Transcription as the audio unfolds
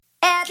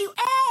Have you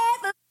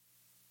ever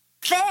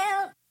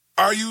felt?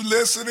 Are you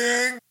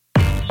listening?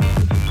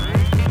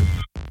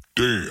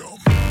 Damn.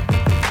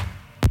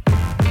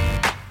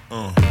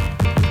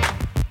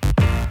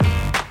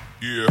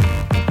 Yeah.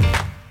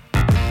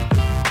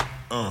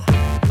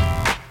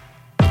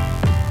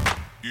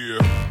 Yeah.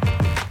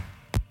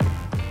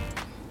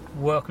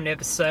 Welcome to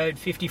episode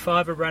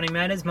 55 of Running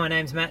Matters. My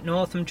name's Matt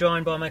North. I'm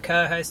joined by my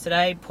co-host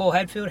today, Paul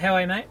Hadfield. How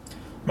are you, mate?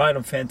 Mate,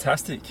 I'm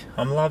fantastic.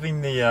 I'm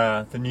loving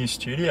the new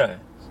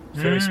studio. It's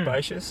very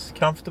spacious,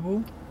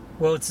 comfortable.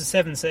 Well, it's a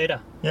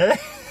 7-seater. Yeah.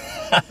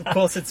 Of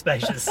course it's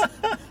spacious.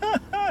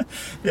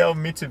 The old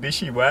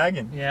Mitsubishi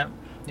wagon. Yeah.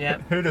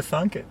 Who'd have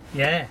thunk it?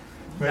 Yeah,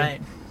 When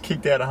mate.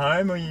 Kicked out of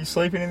home? Are you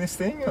sleeping in this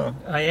thing? Or?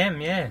 I am,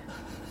 yeah.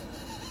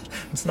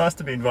 It's nice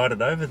to be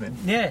invited over then.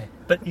 Yeah,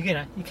 but you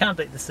can't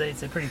beat the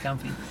seats. They're pretty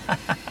comfy.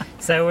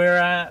 So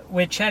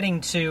we're chatting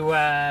to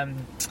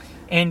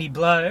Andy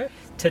Blow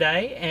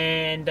today,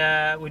 and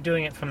we're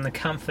doing it from the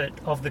comfort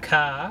of the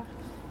car.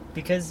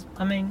 Because,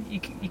 I mean,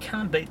 you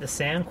can't beat the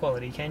sound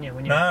quality, can you,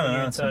 when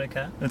you're inside a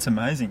car? It's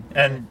amazing.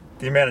 And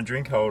the amount of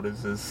drink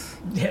holders is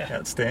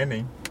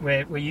outstanding.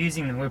 We're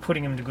using them. We're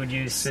putting them to good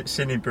use.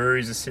 Sydney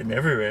breweries are sitting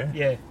everywhere.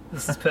 Yeah,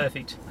 this is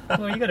perfect.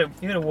 Well, you got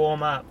to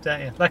warm up,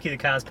 don't you? Lucky the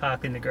car's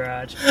parked in the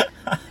garage.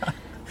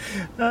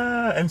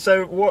 And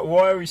so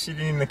why are we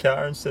sitting in the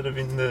car instead of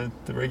in the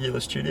regular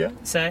studio?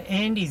 So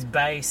Andy's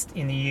based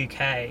in the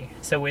UK,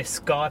 so we're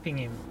Skyping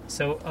him.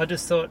 So I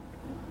just thought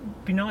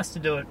it'd be nice to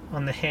do it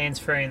on the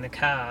hands-free in the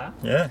car.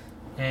 Yeah.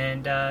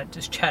 And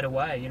just chat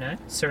away,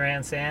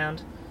 surround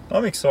sound.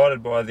 I'm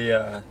excited by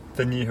the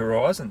New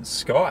Horizons,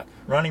 Skype.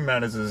 Running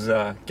Matters is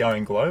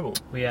going global.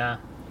 We are.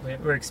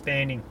 We're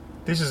expanding.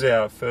 This is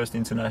our first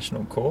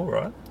international call,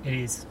 right? It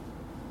is.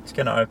 It's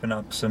going to open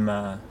up some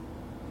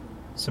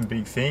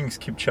big things.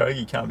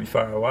 Kipchoge can't be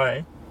far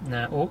away.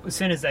 No, well, as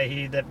soon as they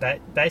hear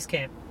that base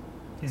camp,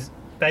 it's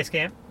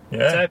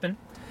Yeah. open.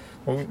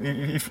 Well,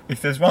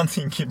 if there's one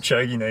thing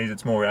Kipchoge needs,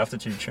 it's more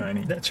altitude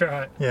training. That's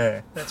right. Yeah.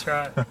 That's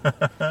right.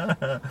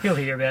 He'll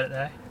hear about it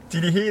though.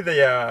 Did you hear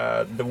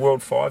the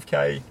World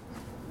 5K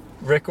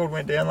record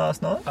went down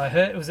last night? I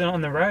heard it was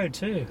on the road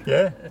too.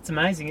 Yeah. That's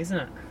amazing, isn't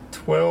it?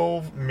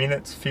 12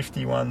 minutes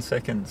 51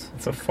 seconds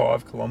for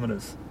 5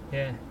 kilometres.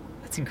 Yeah,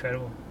 that's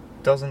incredible.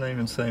 Doesn't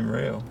even seem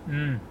real.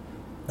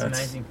 That's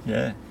amazing.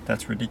 Yeah,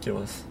 that's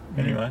ridiculous.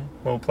 Anyway,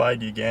 well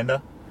played,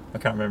 Uganda. I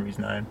can't remember his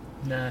name.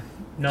 No.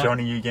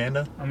 Johnny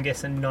Uganda. I'm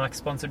guessing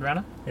Nike-sponsored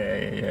runner.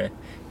 Yeah.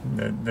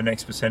 The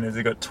next percentage,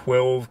 they've got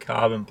 12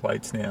 carbon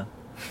plates now.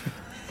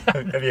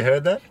 Have you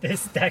heard that? They're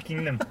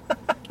stacking them.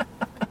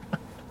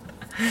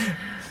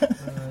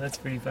 That's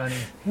pretty funny.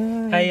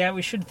 Hey,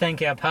 we should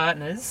thank our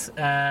partners,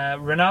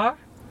 Renard,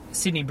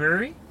 Sydney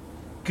Brewery,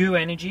 Goo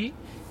Energy,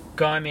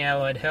 Guyme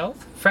Allied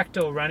Health,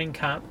 Fractal Running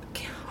Camp.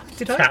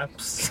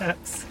 Caps.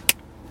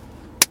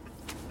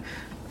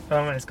 I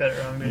almost got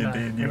it wrong, didn't I?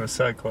 You did. You were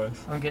so close.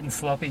 I'm getting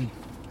sloppy.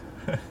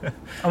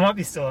 I might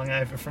be still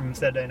hungover from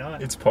Saturday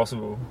night. It's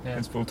possible.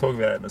 Yeah. We'll talk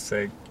about it in a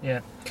sec.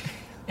 Yeah.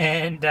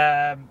 And,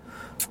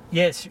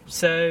 yes,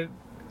 so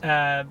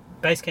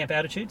base camp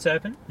altitude's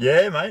open.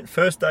 Yeah, mate.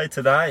 First day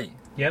today.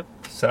 Yep.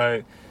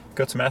 So,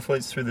 got some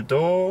athletes through the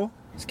door.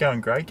 It's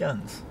going great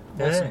guns.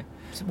 Awesome. Yeah.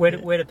 So where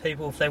do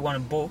people, if they want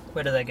to book,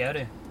 where do they go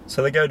to?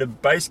 So they go to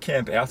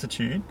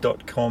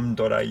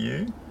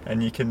basecampartitude.com.au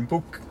and you can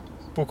book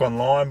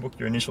online, book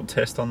your initial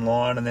test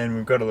online, and then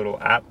we've got a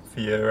little app for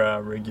your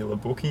regular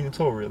booking. It's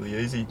all really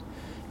easy.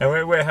 And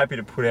we're happy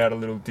to put out a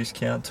little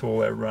discount to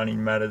all our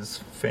Running Matters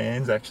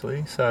fans,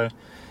 actually. So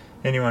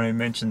anyone who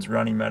mentions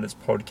Running Matters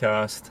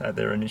podcast at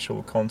their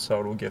initial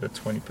consult will get a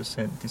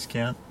 20%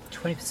 discount.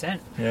 20%?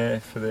 Yeah,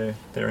 for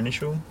their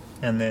initial.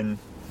 And then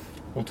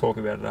we'll talk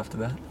about it after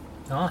that.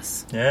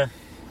 Nice. Yeah.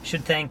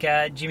 Should thank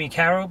Jimmy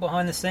Carroll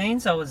behind the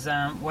scenes. I was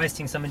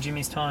wasting some of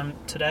Jimmy's time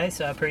today,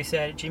 so I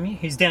appreciate it, Jimmy.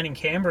 Who's down in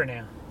Canberra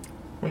now.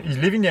 Well, he's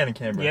living down in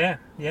Canberra?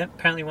 Yeah.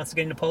 Apparently wants to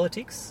get into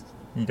politics.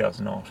 He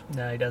does not.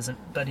 No, he doesn't.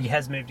 But he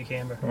has moved to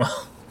Canberra.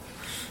 Well,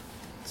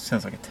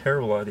 sounds like a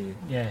terrible idea.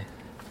 Yeah.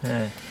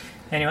 Yeah.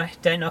 Anyway,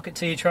 don't knock it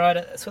till you tried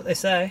it. That's what they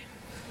say.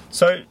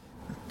 So,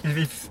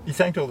 you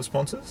thanked all the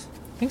sponsors?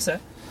 I think so.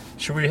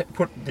 Should we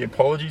put the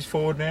apologies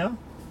forward now?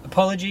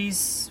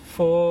 Apologies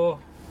for...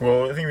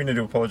 Well, I think we need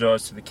to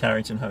apologise to the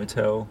Carrington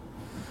Hotel.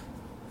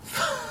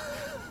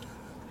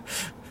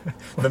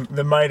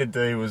 the maitre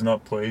d' was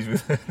not pleased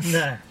with it.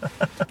 No.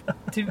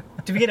 Did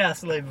we get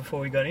asked to leave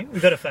before we got in? We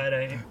got a photo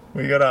in.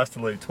 We got asked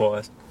to leave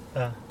twice.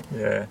 Oh.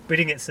 Yeah. We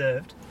didn't get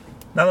served.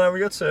 No, we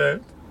got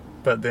served.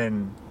 But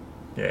then,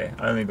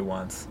 only the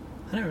once.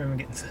 I don't remember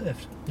getting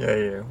served.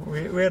 Yeah.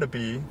 We had a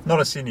beer.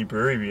 Not a Sydney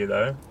Brewery beer,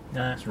 though.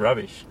 No. It's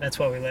rubbish. That's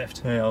why we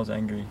left. Yeah, I was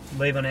angry.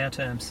 Leave on our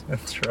terms.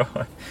 That's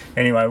right.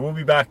 Anyway, we'll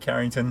be back,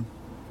 Carrington.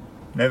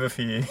 Never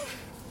fear.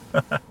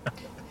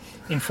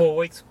 In 4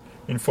 weeks.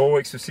 In 4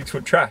 weeks of 6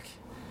 foot track.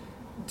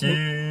 Do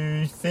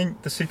you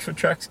think the 6 foot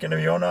track's going to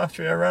be on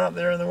after our run up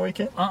there on the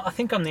weekend? I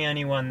think I'm the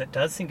only one that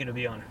does think it'll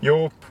be on.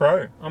 You're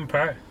pro. I'm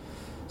pro.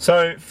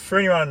 So, for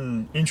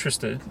anyone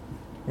interested,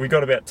 we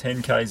got about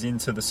 10 k's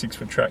into the 6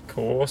 foot track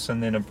course,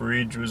 and then a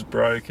bridge was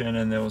broken,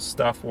 and there was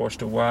stuff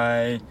washed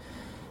away.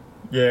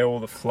 Yeah, all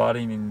the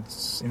flooding in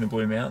the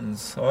Blue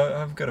Mountains.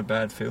 I've got a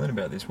bad feeling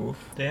about this,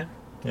 Wolf. Yeah.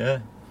 Yeah.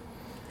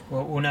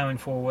 Well, we'll know in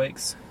 4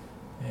 weeks.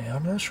 Yeah,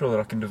 I'm not sure that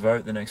I can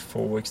devote the next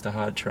 4 weeks to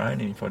hard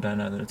training if I don't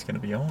know that it's going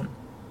to be on.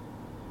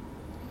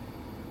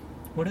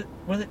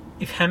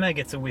 If Hammer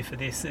gets a whiff of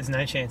this, there's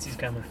no chance he's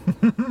coming.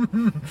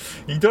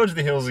 He dodged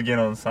the hills again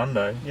on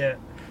Sunday. Yeah.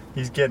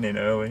 He's getting in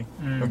early.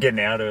 Or getting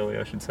out early,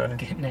 I should say.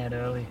 Getting out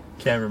early.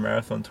 Canberra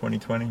Marathon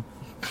 2020.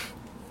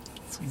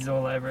 He's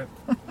all over it.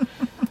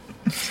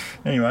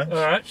 Anyway. All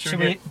right, should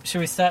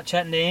we start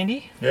chatting to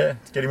Andy? Yeah,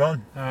 let's get him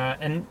on. All right,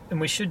 and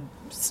we should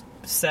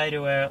say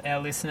to our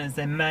listeners,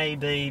 there may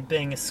be,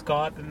 being a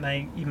Skype,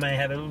 you may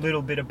have a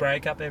little bit of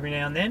breakup every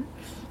now and then,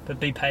 but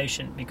be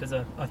patient, because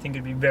I think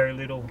it'd be very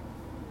little.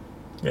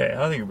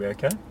 Yeah, I think it'll be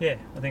okay. Yeah,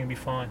 I think it'd be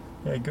fine.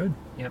 Yeah, good.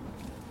 Yep.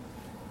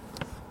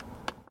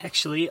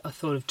 Actually, I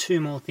thought of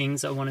 2 more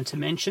things I wanted to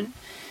mention.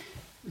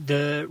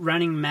 The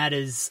Running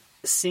Matters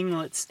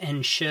singlets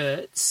and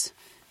shirts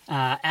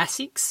are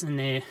ASICs, and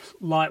they're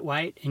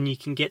lightweight, and you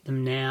can get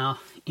them now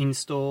in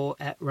store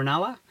at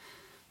Ranella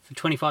for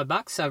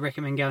 $25. So I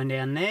recommend going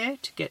down there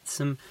to get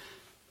some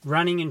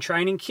running and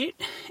training kit.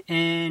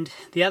 And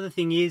the other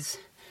thing is,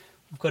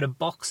 we've got a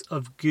box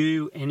of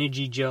Goo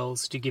energy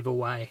gels to give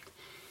away.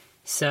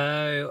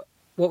 So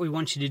what we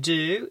want you to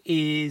do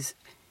is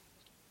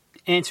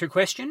answer a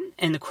question,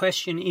 and the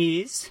question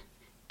is,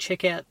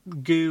 check out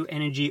Goo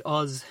Energy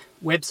Oz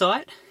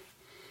website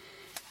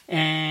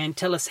and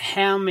tell us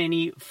how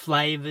many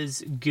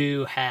flavours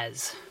Goo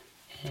has.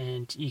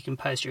 And you can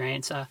post your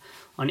answer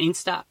on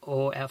Insta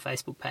or our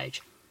Facebook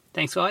page.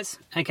 Thanks, guys.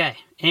 Okay,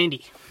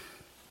 Andy.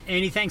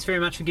 Andy, thanks very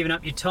much for giving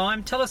up your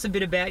time. Tell us a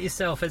bit about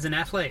yourself as an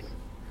athlete.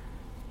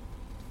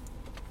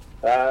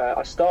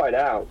 I started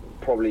out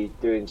probably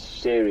doing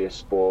serious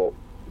sport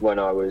when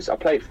I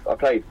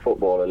played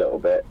football a little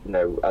bit,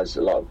 as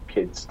a lot of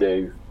kids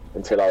do,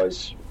 until I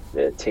was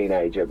a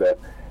teenager, but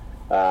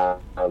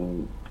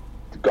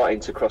got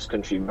into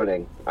cross-country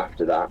running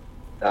after that,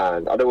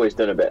 and I'd always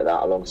done a bit of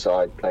that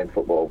alongside playing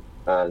football,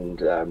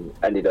 and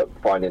ended up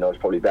finding I was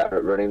probably better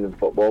at running than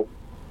football.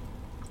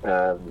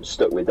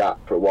 Stuck with that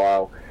for a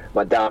while.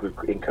 My dad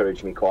would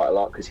encourage me quite a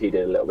lot because he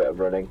did a little bit of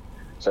running,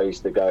 so I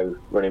used to go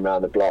running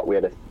around the block. We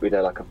had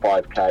like a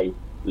 5k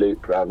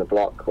loop around the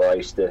block where I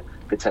used to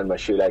pretend my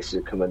shoelaces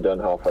had come undone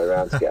halfway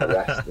around to get a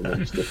rest, and they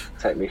used to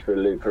take me for a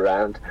loop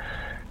around.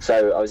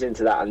 So I was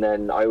into that, and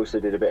then I also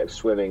did a bit of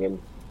swimming, and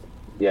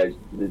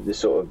the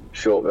sort of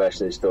short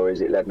version of the story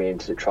is it led me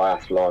into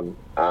triathlon,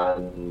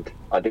 and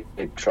I did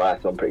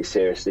triathlon pretty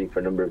seriously for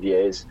a number of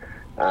years,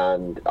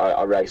 and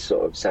I raced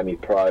sort of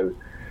semi-pro,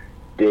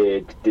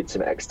 did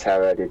some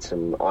Xterra, did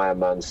some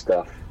Ironman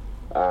stuff,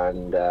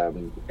 and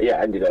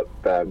ended up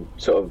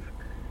sort of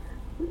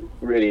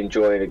really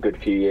enjoying a good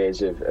few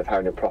years of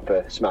having a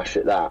proper smash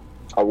at that.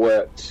 I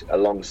worked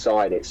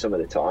alongside it some of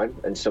the time,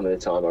 and some of the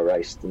time I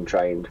raced and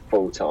trained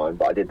full time,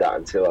 but I did that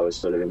until I was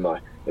sort of in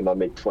my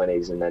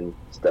mid-20s, and then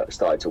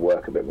started to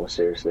work a bit more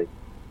seriously.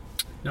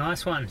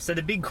 Nice one. So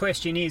the big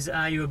question is,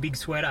 are you a big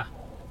sweater?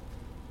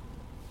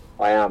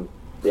 I am,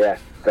 yeah,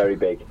 very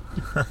big.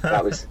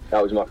 That was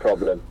my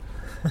problem.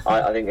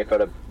 I think if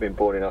I'd have been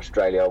born in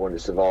Australia, I wouldn't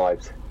have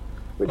survived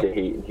with the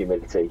heat and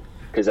humidity,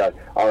 because I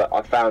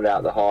found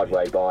out the hard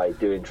way by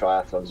doing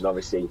triathlons, and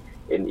obviously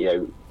in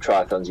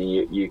triathlons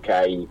in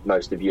UK,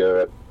 most of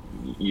Europe,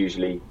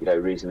 usually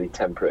reasonably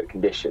temperate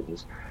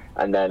conditions,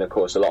 and then of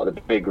course a lot of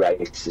the big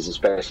races,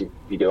 especially if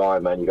you do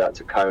Ironman, you go out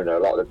to Kona. A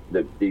lot of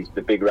the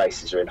big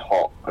races are in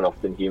hot and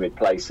often humid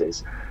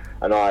places,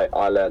 and I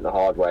learned the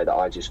hard way that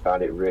I just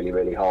found it really,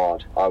 really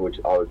hard. I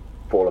would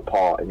fall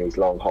apart in these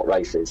long hot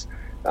races,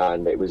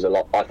 and it was a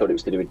lot. I thought it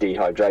was to do with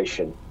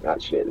dehydration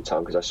actually at the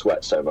time, because I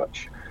sweat so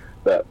much,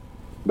 but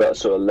I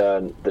sort of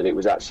learned that it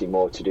was actually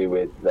more to do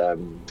with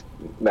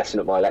messing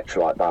up my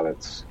electrolyte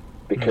balance,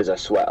 because I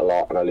sweat a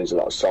lot and I lose a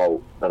lot of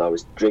salt, and I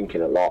was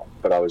drinking a lot,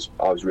 but I was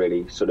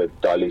really sort of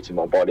diluting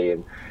my body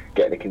and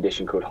getting a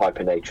condition called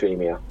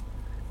hyponatremia,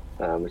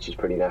 which is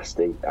pretty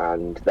nasty,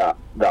 and that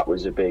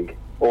was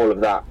all of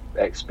that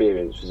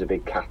experience was a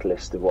big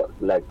catalyst of what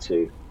led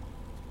to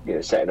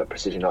setting up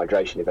Precision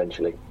Hydration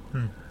eventually.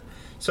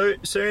 So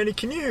Andy,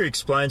 can you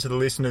explain to the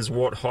listeners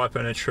what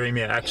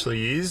hyponatremia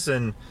actually is,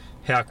 and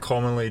how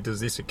commonly does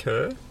this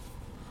occur?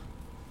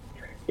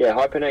 Yeah,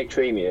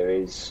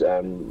 hyponatremia is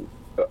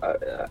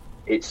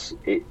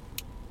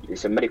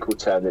it's a medical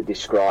term that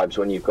describes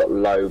when you've got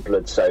low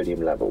blood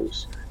sodium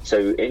levels. So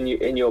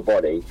in your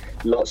body,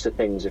 lots of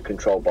things are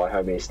controlled by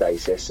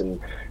homeostasis,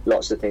 and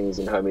lots of things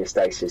in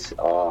homeostasis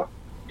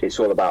it's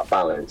all about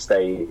balance.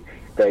 They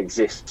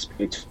exist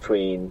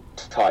between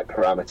tight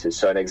parameters.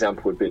 So an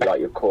example would be like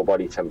your core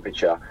body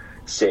temperature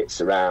sits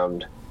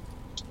around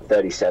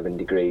 37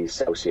 degrees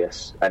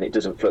Celsius, and it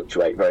doesn't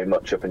fluctuate very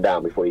much up and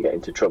down before you get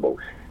into trouble.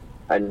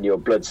 And your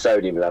blood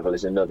sodium level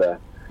is another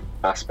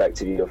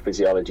aspect of your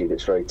physiology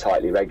that's very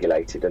tightly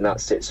regulated, and that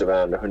sits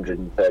around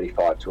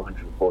 135 to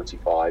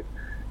 145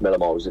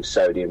 millimoles of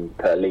sodium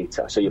per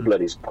litre, so your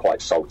blood is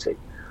quite salty.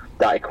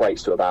 That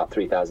equates to about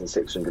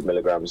 3,600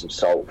 milligrams of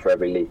salt for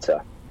every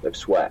litre of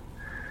sweat.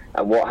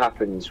 And what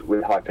happens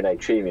with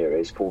hyponatremia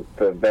is, for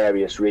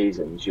various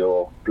reasons,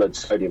 your blood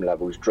sodium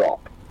levels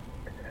drop.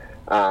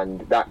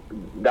 And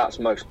that's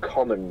most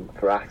common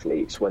for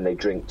athletes when they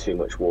drink too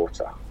much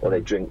water, or they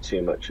drink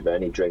too much of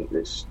any drink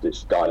that's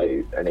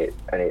dilute, and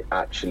it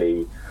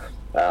actually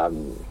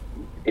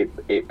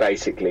it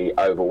basically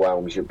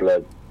overwhelms your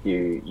blood.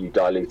 You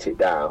dilute it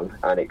down,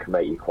 and it can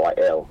make you quite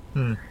ill.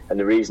 And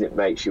the reason it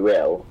makes you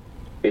ill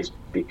is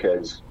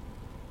because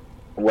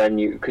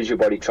because your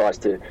body tries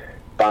to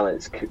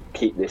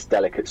keep this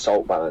delicate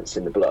salt balance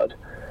in the blood.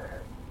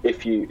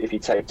 If you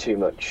take too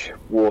much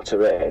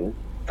water in,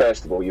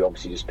 first of all, you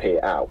obviously just pee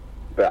it out.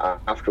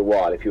 But after a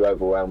while, if you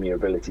overwhelm your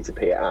ability to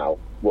pee it out,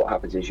 what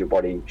happens is your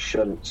body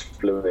shunts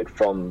fluid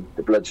from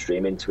the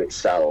bloodstream into its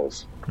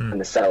cells, and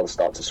the cells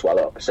start to swell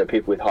up. So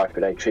people with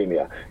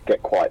hyponatremia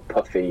get quite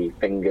puffy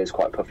fingers,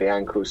 quite puffy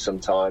ankles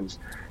sometimes.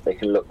 They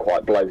can look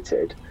quite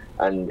bloated,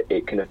 and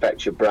it can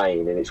affect your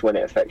brain. And it's when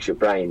it affects your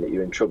brain that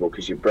you're in trouble,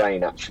 because your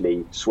brain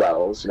actually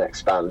swells and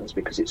expands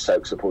because it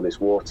soaks up all this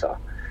water,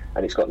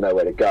 and it's got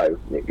nowhere to go.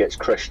 It gets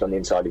crushed on the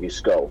inside of your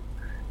skull,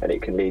 and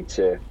it can lead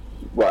to,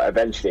 well,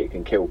 eventually it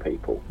can kill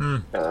people.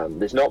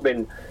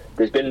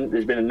 There's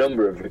been a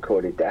number of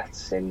recorded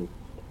deaths in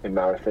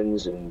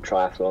marathons and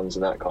triathlons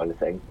and that kind of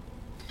thing.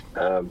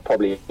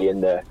 Probably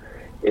in the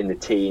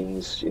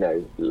teens,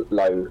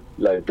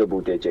 low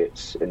double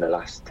digits in the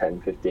last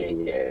 10,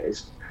 15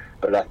 years.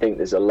 But I think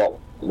there's a lot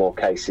more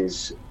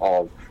cases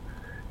of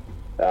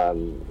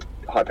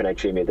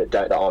hyponatremia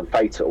that aren't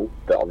fatal,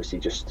 that obviously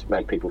just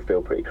make people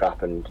feel pretty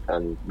crap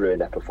and ruin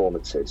their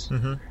performances.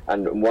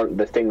 And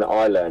the thing that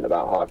I learned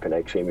about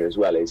hyponatremia as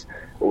well is,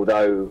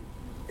 although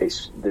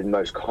it's the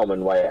most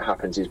common way it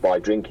happens is by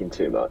drinking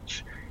too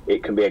much,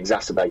 it can be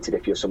exacerbated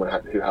if you're someone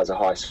who has a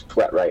high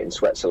sweat rate and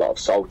sweats a lot of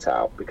salt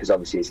out, because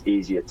obviously it's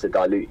easier to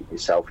dilute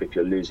yourself if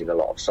you're losing a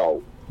lot of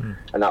salt.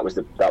 And that was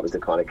the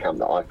kind of camp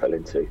that I fell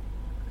into.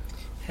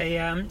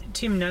 Hey,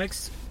 Tim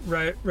Noakes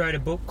wrote a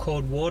book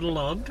called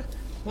Waterlogged.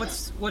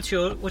 What's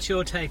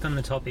your take on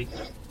the topic?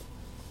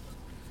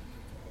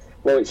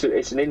 Well,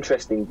 it's an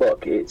interesting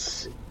book.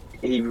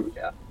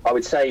 I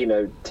would say,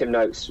 Tim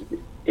Noakes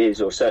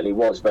is, or certainly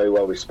was, very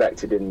well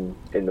respected in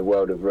the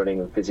world of running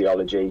and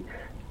physiology,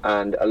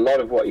 and a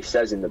lot of what he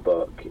says in the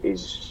book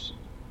is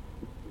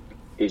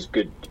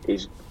good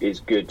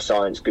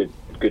science, good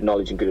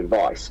knowledge, and good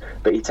advice.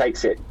 But he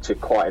takes it to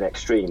quite an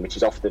extreme, which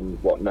is often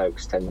what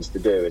Noakes tends to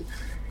do. And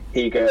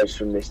he goes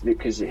from this,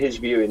 because his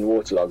view in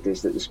Waterlogged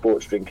is that the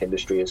sports drink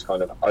industry has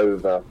kind of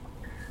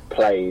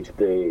overplayed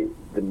the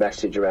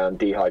message around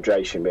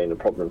dehydration being a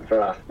problem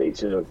for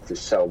athletes in order to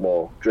sell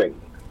more drink.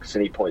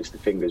 And he points the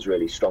fingers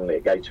really strongly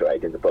at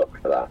Gatorade in the book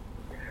for that.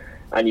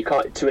 And you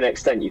can't, to an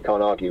extent, you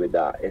can't argue with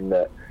that, in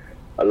that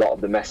a lot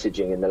of the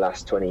messaging in the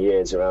last 20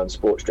 years around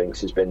sports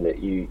drinks has been that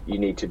you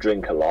need to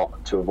drink a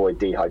lot to avoid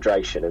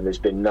dehydration, and there's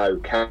been no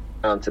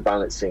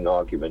counterbalancing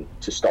argument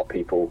to stop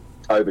people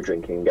over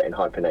drinking and getting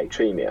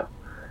hyponatremia.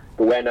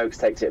 But where Noakes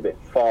takes it a bit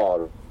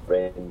far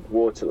in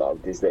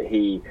Waterlogged is that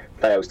he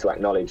fails to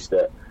acknowledge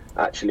that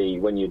actually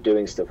when you're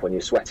doing stuff, when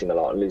you're sweating a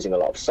lot and losing a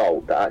lot of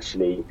salt, that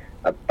actually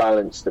a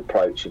balanced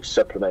approach of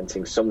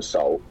supplementing some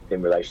salt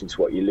in relation to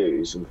what you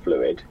lose and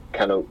fluid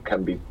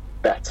can be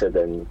better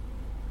than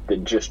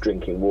just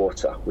drinking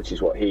water, which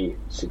is what he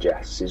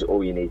suggests is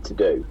all you need to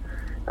do.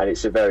 And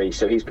it's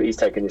so he's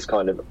taken this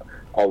kind of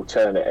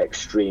alternate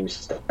extreme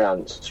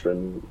stance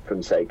from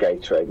say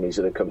Gatorade and these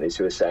other companies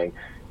who are saying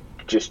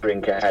just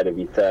drink ahead of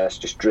your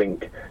thirst, just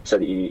drink so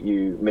that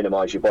you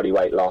minimise your body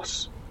weight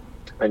loss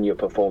and your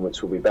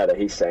performance will be better.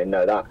 He's saying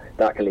no,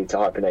 that can lead to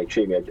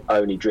hyponatremia.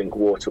 Only drink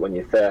water when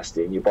you're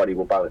thirsty and your body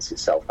will balance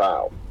itself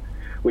out,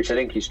 which I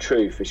think is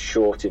true for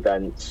short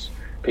events.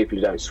 People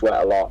who don't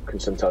sweat a lot can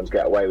sometimes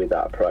get away with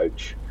that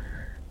approach.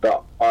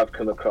 But I've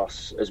come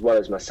across, as well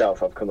as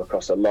myself, I've come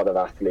across a lot of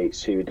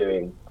athletes who are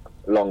doing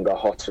longer,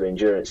 hotter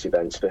endurance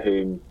events for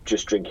whom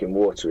just drinking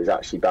water is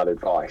actually bad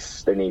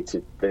advice. They need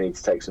to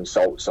take some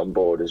salts on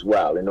board as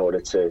well in order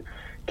to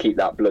keep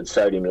that blood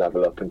sodium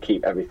level up and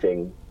keep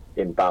everything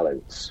in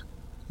balance.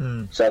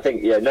 So I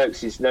think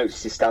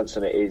Noakes' stance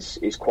on it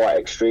is quite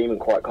extreme and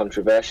quite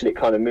controversial. It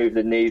kind of moved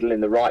the needle in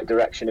the right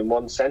direction in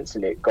one sense,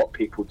 and it got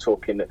people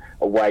talking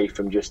away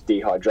from just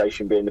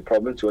dehydration being the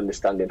problem to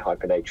understanding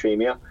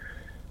hyponatremia.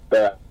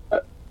 But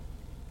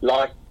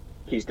like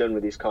he's done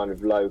with this kind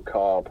of low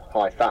carb,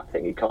 high fat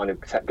thing, he kind of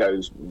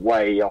goes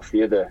way off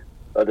the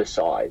other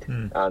side,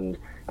 and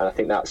I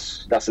think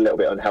that's a little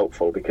bit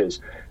unhelpful, because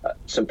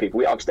some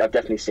people, I've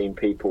definitely seen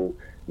people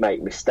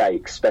make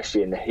mistakes,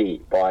 especially in the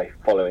heat, by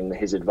following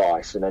his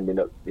advice and ending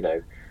up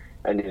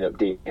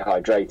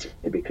dehydrated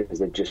because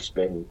they've just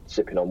been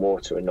sipping on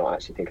water and not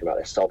actually thinking about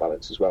their salt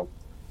balance as well.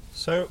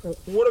 So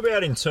what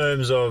about in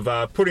terms of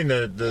putting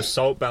the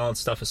salt balance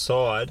stuff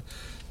aside?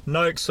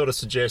 Noakes sort of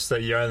suggests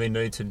that you only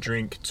need to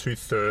drink to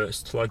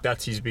thirst. Like,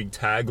 that's his big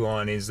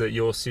tagline, is that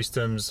your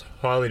system's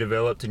highly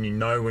developed and you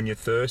know when you're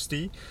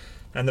thirsty.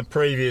 And the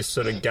previous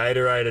sort of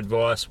Gatorade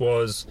advice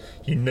was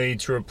you need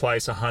to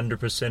replace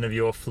 100% of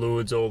your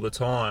fluids all the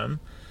time.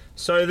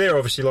 So they're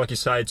obviously, like you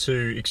say,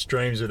 two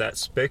extremes of that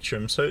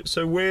spectrum.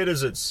 So where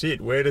does it sit?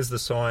 Where does the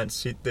science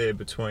sit there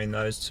between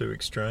those two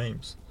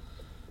extremes?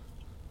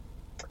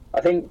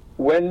 I think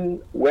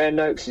where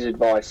Noakes'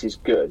 advice is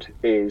good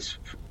is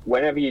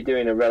whenever you're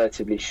doing a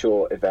relatively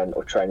short event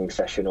or training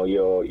session, or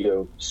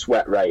your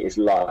sweat rate is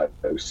low,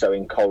 so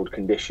in cold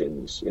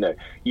conditions,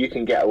 you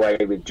can get away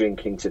with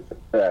drinking to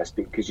thirst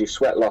because your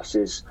sweat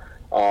losses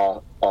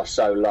are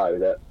so low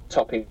that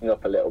topping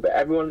up a little bit,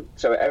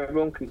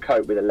 everyone can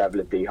cope with a level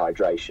of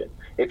dehydration.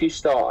 If you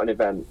start an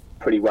event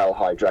pretty well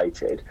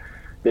hydrated,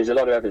 there's a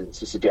lot of evidence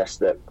to suggest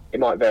that it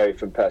might vary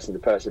from person to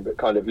person, but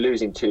kind of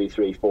losing 2,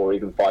 3, 4,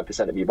 even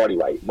 5% of your body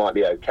weight might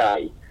be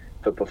okay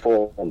for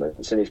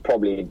performance, and is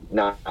probably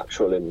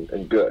natural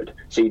and good.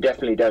 So you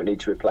definitely don't need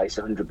to replace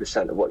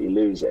 100% of what you're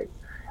losing.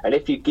 And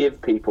if you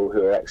give people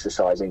who are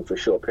exercising for a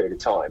short period of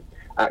time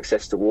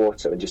access to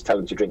water and just tell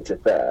them to drink to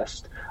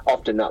thirst,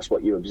 often that's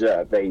what you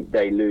observe.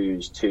 They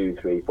lose 2,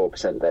 3,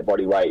 4% of their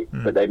body weight,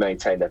 but they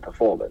maintain their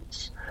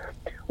performance.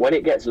 When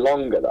it gets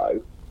longer,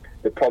 though,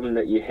 the problem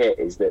that you hit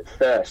is that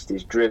thirst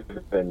is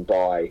driven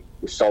by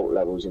the salt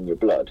levels in your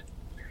blood.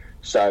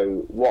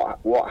 So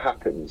what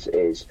happens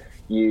is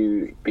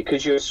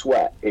because your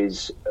sweat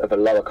is of a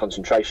lower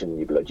concentration in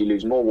your blood, you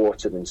lose more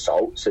water than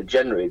salt. So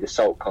generally the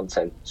salt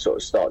content sort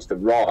of starts to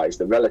rise.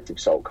 The relative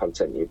salt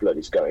content in your blood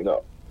is going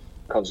up.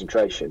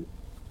 Concentration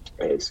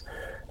is.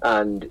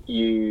 And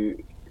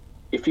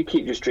if you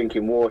keep just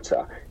drinking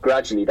water,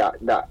 gradually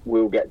that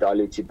will get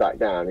diluted back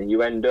down, and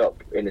you end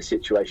up in a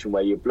situation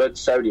where your blood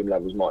sodium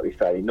levels might be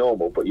fairly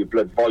normal, but your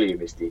blood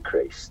volume is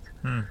decreased.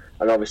 And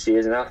obviously,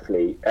 as an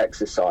athlete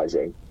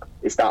exercising,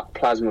 it's that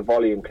plasma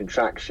volume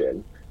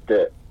contraction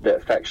that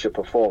affects your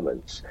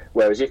performance.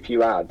 Whereas if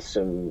you add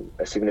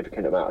a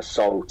significant amount of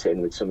salt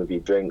in with some of your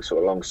drinks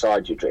or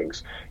alongside your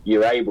drinks,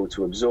 you're able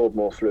to absorb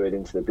more fluid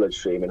into the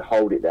bloodstream and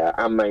hold it there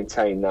and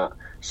maintain that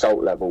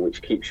salt level,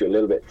 which keeps you a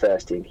little bit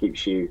thirsty and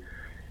keeps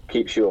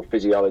your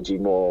physiology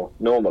more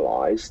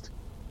normalized.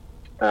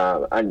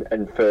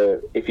 And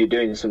for if you're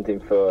doing something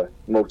for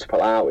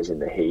multiple hours in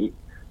the heat,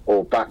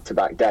 or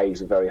back-to-back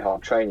days of very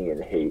hard training in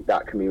the heat,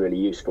 that can be really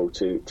useful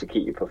to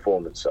keep your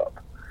performance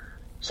up.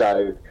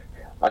 So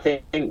I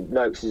think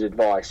Noakes'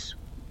 advice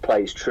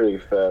plays true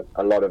for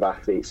a lot of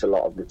athletes a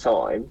lot of the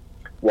time.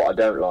 What I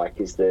don't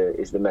like is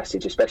the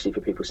message, especially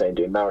for people saying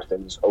doing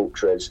marathons,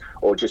 ultras,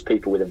 or just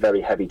people with a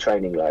very heavy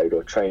training load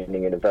or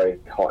training in a very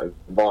hot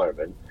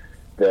environment,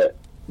 that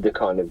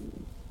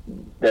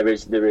there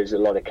is a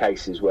lot of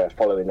cases where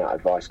following that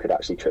advice could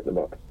actually trip them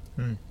up.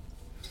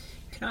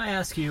 Can I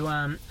ask you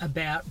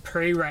about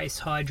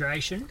pre-race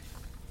hydration?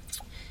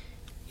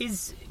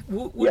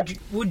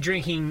 Would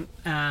drinking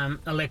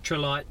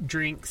electrolyte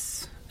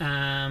drinks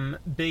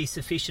be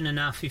sufficient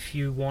enough if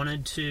you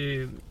wanted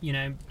to,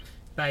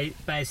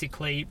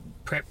 basically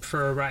prep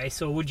for a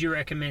race, or would you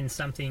recommend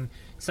something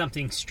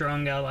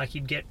stronger, like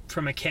you'd get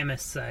from a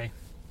chemist, say?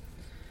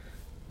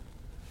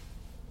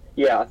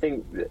 Yeah, I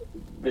think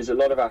there's a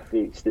lot of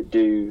athletes that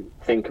do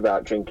think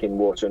about drinking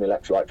water and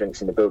electrolyte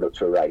drinks in the build-up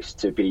to a race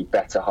to be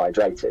better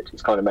hydrated.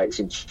 It kind of makes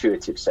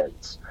intuitive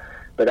sense.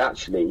 But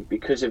actually,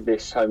 because of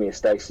this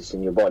homeostasis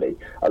in your body,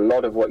 a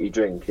lot of what you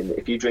drink, and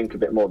if you drink a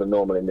bit more than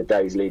normal in the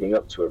days leading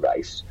up to a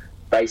race,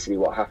 basically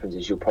what happens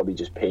is you'll probably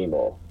just pee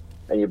more,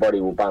 and your body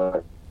will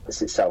balance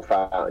itself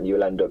out, and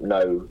you'll end up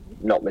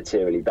not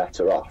materially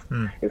better off.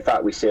 In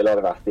fact, we see a lot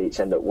of athletes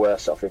end up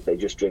worse off if they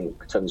just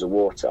drink tons of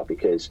water,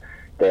 because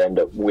they end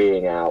up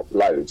weeing out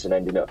loads and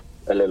ending up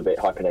a little bit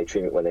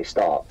hyponatremic when they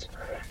start.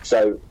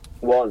 So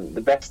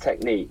the best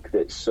technique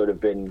that's sort of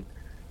been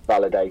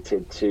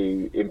validated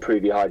to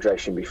improve your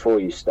hydration before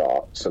you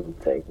start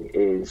something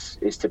is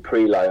to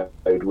preload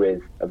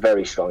with a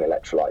very strong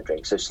electrolyte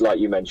drink. So it's like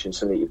you mentioned,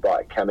 something you buy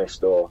at a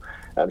chemist, or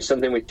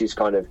something which is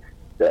kind of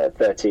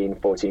 13,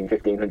 14,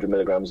 1500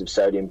 milligrams of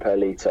sodium per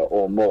litre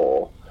or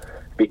more,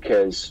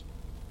 because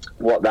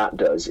what that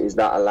does is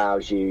that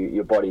allows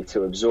your body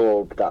to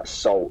absorb that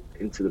salt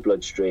into the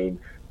bloodstream,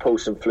 pull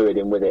some fluid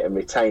in with it and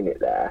retain it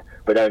there,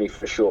 but only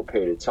for a short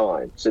period of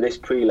time. So this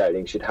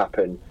preloading should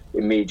happen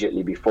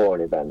immediately before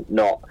an event.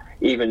 Not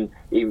even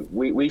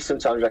we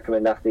sometimes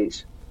recommend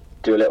athletes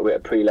do a little bit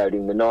of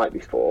preloading the night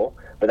before,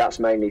 but that's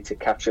mainly to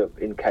catch up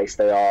in case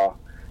they are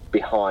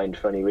behind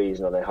for any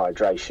reason on their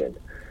hydration.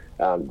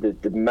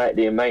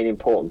 The main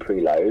important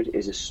preload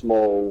is a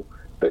small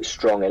but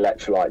strong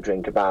electrolyte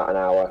drink about an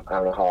hour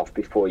and a half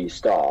before you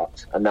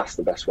start, and that's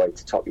the best way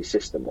to top your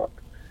system up.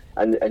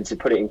 And to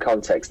put it in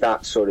context,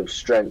 that sort of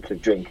strength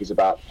of drink is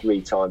about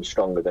 3 times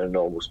stronger than a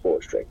normal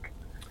sports drink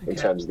in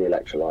terms of the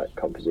electrolyte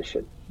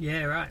composition.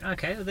 Yeah, right.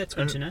 Okay, well, that's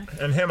good to know.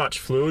 And how much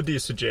fluid do you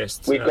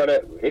suggest? We've got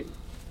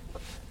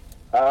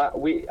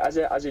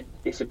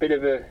it's a bit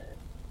of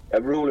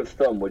a rule of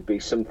thumb would be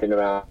something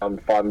around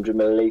 500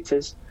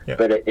 millilitres. Yeah.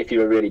 But if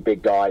you're a really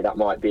big guy, that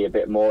might be a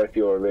bit more. If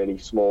you're a really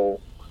small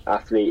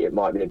athlete, it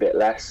might be a bit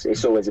less.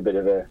 It's always a bit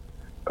of a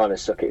kind of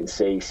suck it and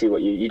see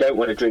what you don't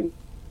want to drink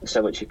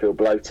so much you feel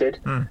bloated,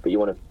 but you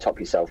want to top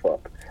yourself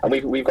up. And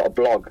we've got a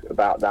blog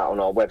about that on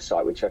our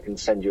website, which I can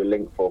send you a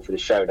link for the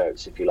show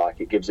notes if you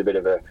like. It gives a bit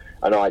of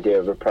an idea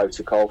of a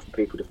protocol for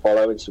people to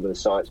follow and some of the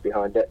science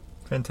behind it.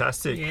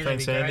 Fantastic. Yeah,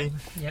 Thanks, that'd be Andy.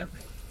 great. Yep.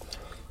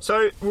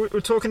 So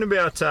we're talking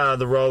about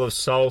the role of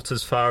salt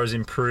as far as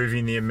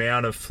improving the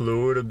amount of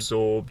fluid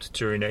absorbed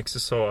during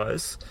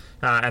exercise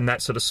and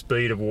that sort of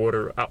speed of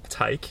water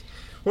uptake.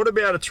 What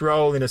about its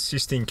role in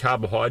assisting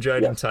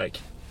carbohydrate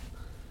intake?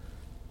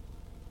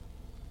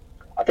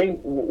 I think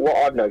what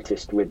I've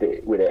noticed with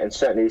it, and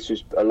certainly this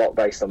was a lot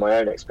based on my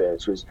own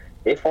experience, was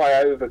if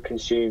I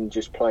over-consumed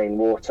just plain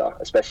water,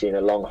 especially in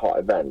a long hot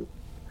event,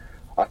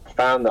 I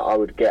found that I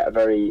would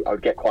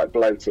get quite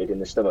bloated in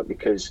the stomach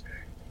because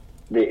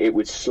it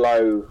would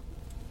slow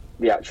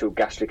the actual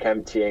gastric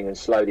emptying and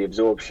slow the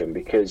absorption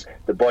because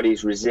the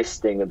body's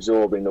resisting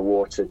absorbing the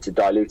water to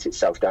dilute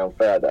itself down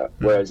further.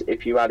 Whereas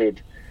if you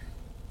added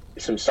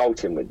some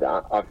salt in with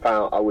that,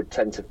 I would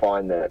tend to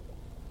find that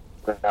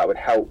would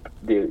help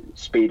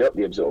speed up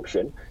the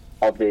absorption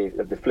of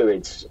the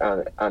fluids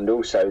and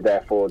also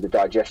therefore the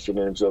digestion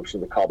and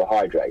absorption of the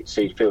carbohydrates,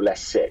 so you feel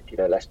less sick,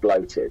 less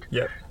bloated.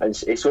 Yeah.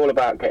 And it's all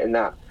about getting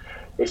that.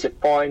 It's a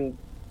fine,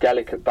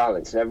 delicate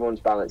balance, and everyone's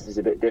balance is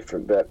a bit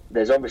different, but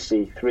there's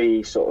obviously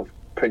 3 sort of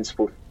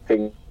principal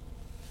things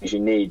you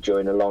need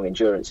during a long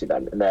endurance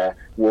event, and they're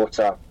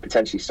water,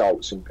 potentially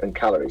salts, and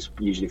calories,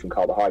 usually from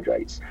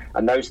carbohydrates.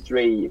 And those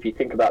 3, if you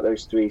think about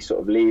those 3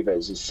 sort of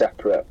levers as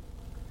separate,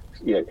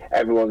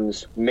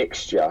 everyone's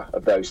mixture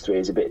of those 3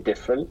 is a bit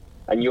different,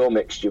 and your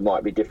mixture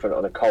might be different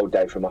on a cold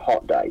day from a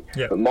hot day.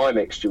 Yep. But my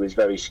mixture was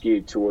very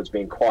skewed towards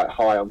being quite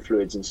high on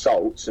fluids and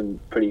salts and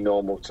pretty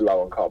normal to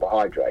low on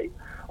carbohydrate.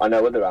 I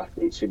know other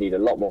athletes who need a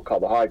lot more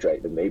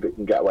carbohydrate than me but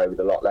can get away with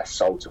a lot less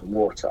salt and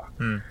water.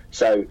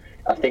 So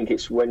I think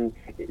it's when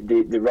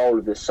the role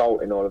of the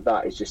salt in all of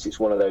that is just, it's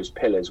one of those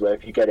pillars where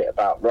if you get it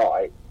about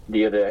right,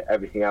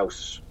 everything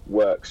else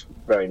works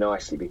very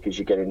nicely because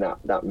you're getting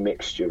that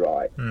mixture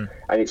right.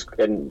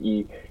 And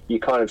you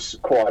kind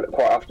of quite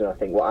often, I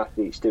think what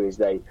athletes do is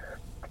they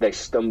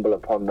stumble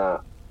upon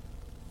that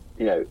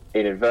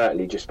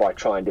inadvertently just by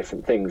trying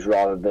different things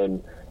rather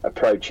than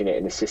approaching it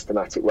in a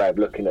systematic way of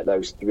looking at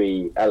those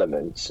 3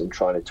 elements and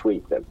trying to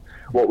tweak them.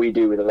 What we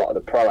do with a lot of the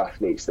pro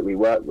athletes that we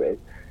work with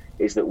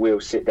is that we'll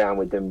sit down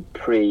with them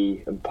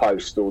pre and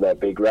post all their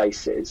big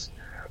races,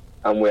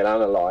 and we'll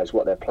analyse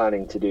what they're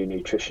planning to do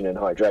nutrition and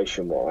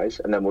hydration wise,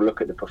 and then we'll look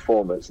at the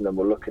performance, and then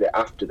we'll look at it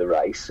after the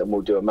race, and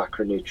we'll do a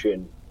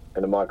macronutrient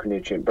and a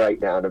micronutrient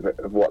breakdown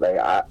of what they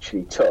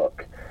actually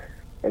took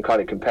and kind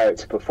of compare it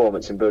to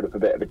performance and build up a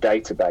bit of a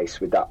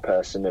database with that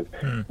person of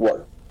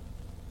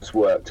what's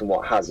worked and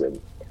what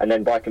hasn't. And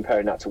then by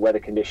comparing that to weather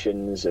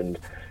conditions and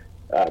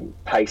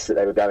pace that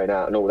they were going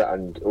out and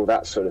all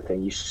that sort of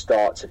thing, you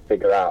start to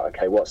figure out,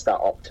 okay, what's that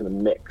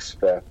optimum mix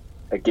for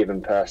a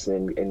given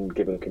person in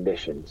given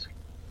conditions.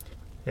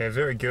 Yeah,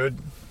 very good.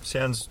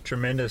 Sounds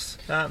tremendous.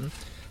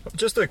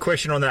 Just a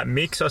question on that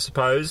mix, I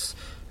suppose.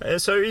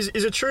 So is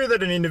it true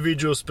that an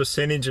individual's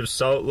percentage of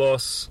salt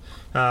loss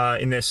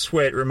in their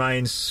sweat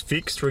remains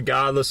fixed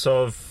regardless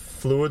of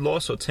fluid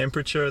loss or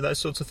temperature, those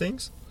sorts of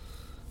things?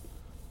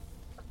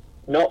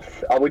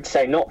 I would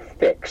say not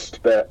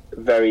fixed, but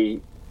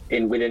very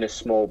within a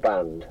small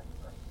band.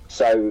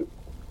 So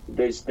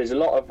there's a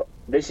lot of,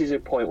 this is a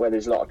point where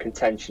there's a lot of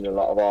contention, a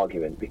lot of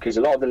argument, because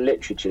a lot of the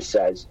literature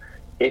says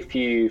if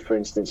you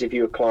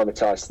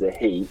acclimatise to the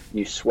heat,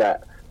 you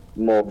sweat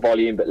more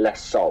volume but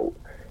less salt.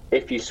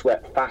 If you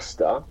sweat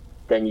faster,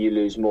 then you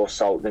lose more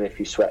salt than if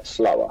you sweat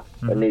slower,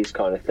 and these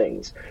kind of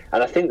things.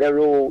 And I think they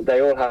all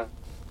have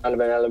kind of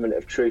an element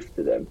of truth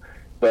to them.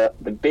 But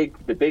the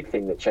big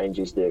thing that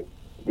changes the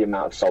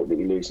amount of salt that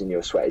you lose in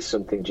your sweat is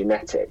something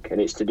genetic, and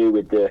it's to do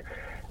with the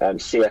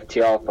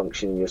CFTR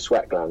function in your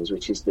sweat glands,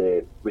 which is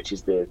the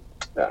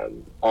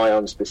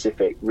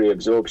ion-specific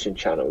reabsorption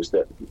channels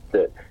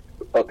that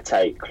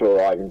uptake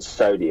chloride and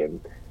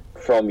sodium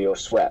from your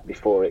sweat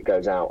before it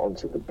goes out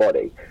onto the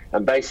body.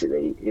 And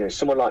basically,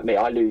 someone like me,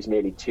 I lose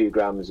nearly 2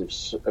 grams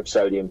of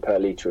sodium per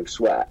litre of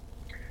sweat,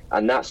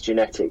 and that's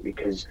genetic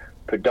because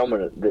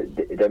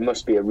there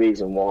must be a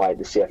reason why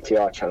the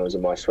CFTR channels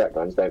in my sweat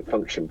glands don't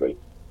function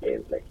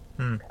brilliantly.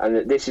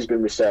 And this has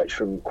been researched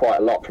from quite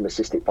a lot from a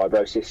cystic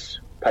fibrosis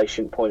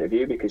patient point of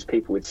view, because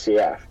people with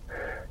CF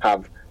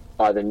have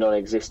either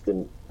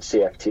non-existent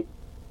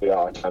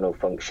CFTR channel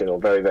function or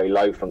very, very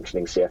low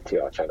functioning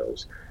CFTR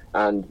channels,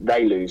 and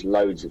they lose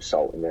loads of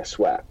salt in their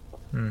sweat.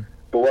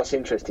 But what's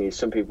interesting is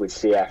some people with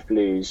CF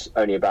lose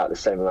only about the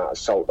same amount of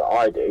salt that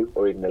I do,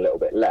 or even a little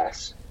bit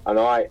less, and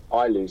I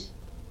lose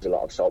a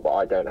lot of salt, but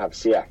I don't have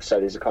CF. So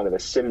there's a kind of a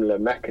similar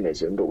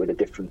mechanism but with a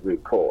different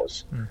root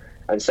cause.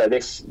 And so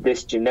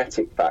this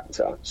genetic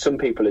factor, some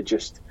people are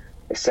just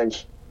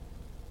essentially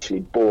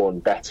born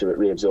better at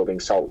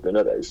reabsorbing salt than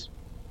others,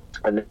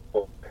 and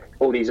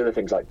all these other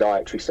things like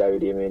dietary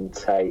sodium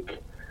intake,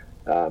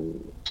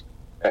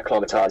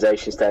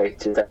 acclimatization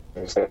status,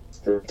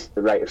 the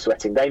rate of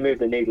sweating, they move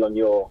the needle on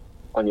your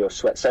on your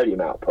sweat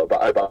sodium output,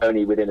 but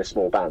only within a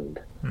small band.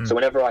 So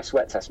whenever I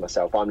sweat test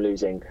myself, I'm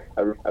losing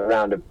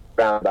around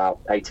about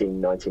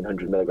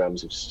 1900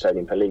 milligrams of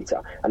sodium per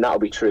litre, and that'll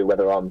be true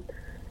whether I'm,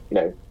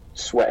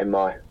 sweating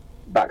my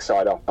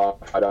backside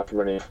off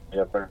running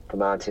up a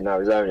mountain in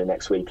Arizona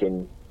next week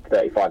in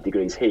 35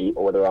 degrees heat,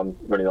 or whether I'm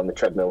running on the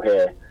treadmill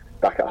here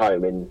back at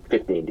home in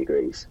 15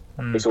 degrees.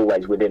 It's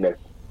always within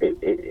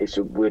it's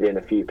within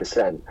a few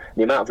percent.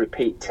 The amount of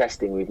repeat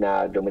testing we've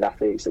now done with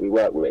athletes that we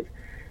work with,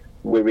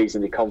 we're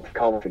reasonably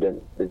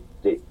confident that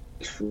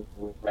it's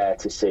rare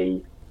to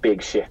see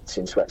big shifts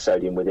in sweat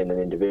sodium within an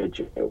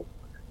individual.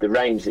 The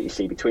range that you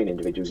see between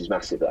individuals is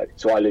massive, though.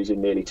 So I lose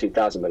in nearly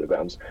 2,000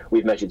 milligrams.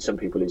 We've measured some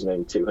people losing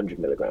only 200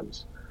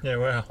 milligrams. Yeah,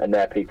 wow. And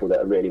they're people that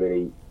are really,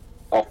 really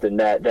often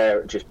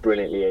they're just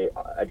brilliantly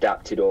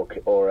adapted or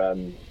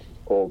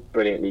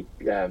brilliantly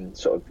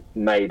sort of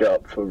made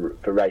up for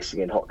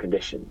racing in hot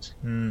conditions.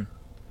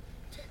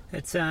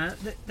 That's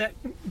that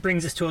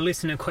brings us to a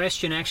listener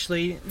question.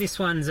 Actually, this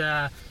one's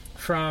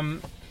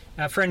from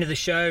a friend of the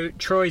show,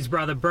 Troy's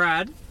brother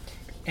Brad,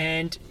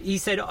 and he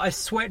said, "I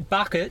sweat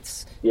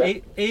buckets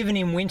even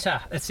in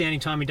winter." That's the only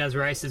time he does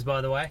races,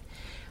 by the way.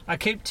 "I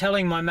keep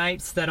telling my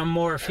mates that I'm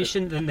more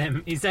efficient than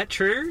them. Is that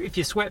true? If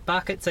you sweat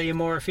buckets, are you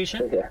more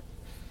efficient?" Yeah.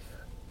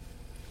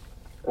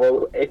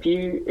 Well, if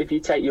you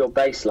take your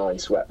baseline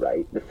sweat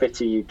rate, the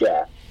fitter you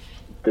get,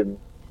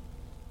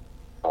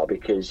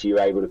 because you're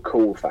able to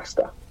cool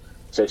faster.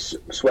 So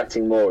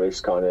sweating more is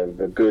kind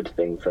of a good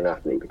thing for an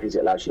athlete because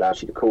it allows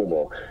you to cool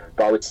more.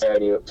 But I would say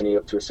only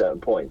up to a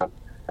certain point.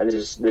 And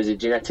there's a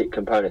genetic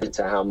component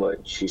to how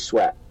much you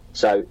sweat.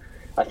 So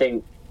I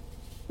think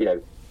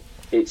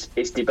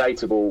it's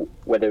debatable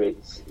whether it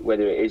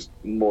is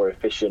more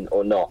efficient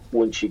or not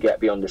once you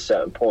get beyond a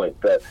certain point.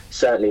 But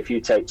certainly, if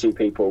you take two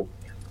people.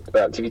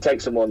 But if you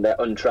take someone they're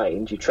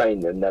untrained, you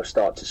train them, they'll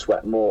start to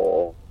sweat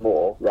more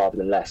rather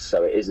than less.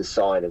 So it is a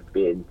sign of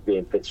being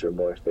fitter and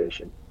more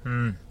efficient.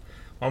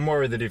 I'm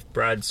worried that if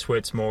Brad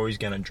sweats more, he's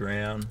going to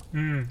drown.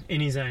 In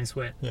his own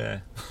sweat. Yeah.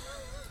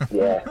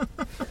 Yeah.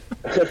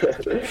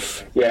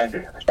 Yeah,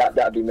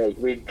 that'd be me.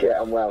 We'd get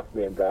on well,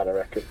 me and Brad, I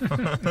reckon.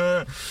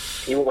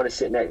 He wouldn't want to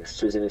sit next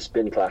to us in a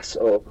spin class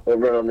or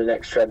run on the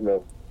next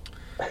treadmill.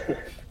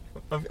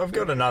 I've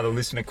got another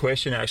listener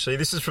question, actually.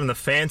 This is from the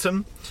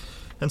Phantom.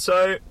 And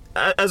so,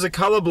 as a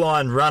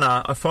colourblind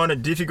runner, I find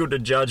it difficult to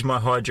judge my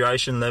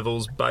hydration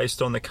levels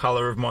based on the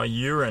colour of my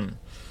urine.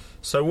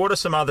 So what are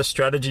some other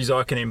strategies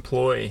I can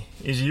employ?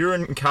 Is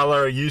urine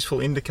colour a useful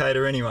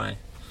indicator anyway?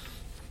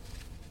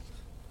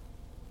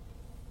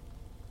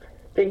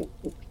 I think,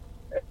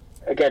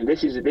 again,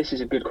 this is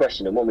a good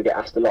question and one we get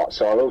asked a lot.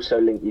 So I'll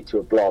also link you to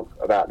a blog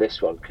about this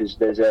one because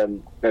there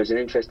was an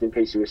interesting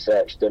piece of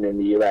research done in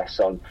the US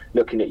on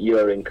looking at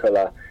urine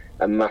colour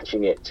and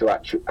matching it to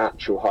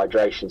actual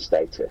hydration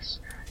status.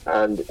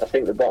 And I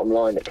think the bottom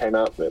line that came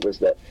out from it was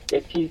that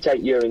if you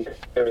take urine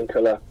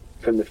colour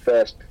from the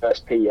first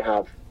pee you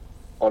have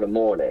on a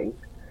morning,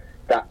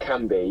 that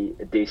can be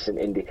a decent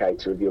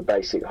indicator of your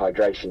basic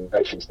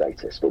hydration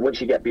status. But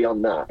once you get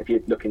beyond that, if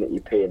you're looking at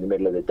your pee in the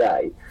middle of the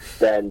day,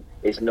 then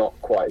it's not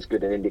quite as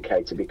good an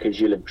indicator because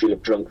you'll have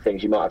drunk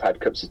things. You might have had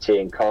cups of tea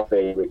and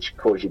coffee, which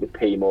cause you to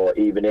pee more,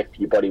 even if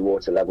your body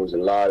water levels are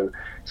low.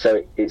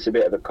 So it's a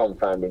bit of a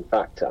confounding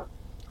factor.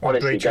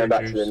 Honestly, going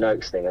back to the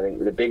Noakes thing, I think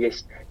the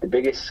biggest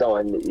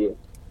sign that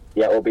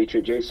or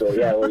beetroot juice, or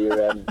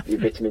your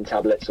vitamin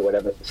tablets or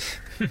whatever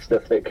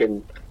stuff that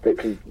can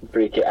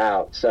freak it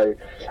out. So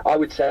I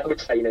would say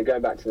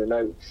going back to the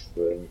Noakes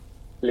thing,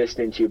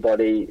 listening to your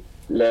body,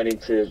 learning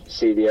to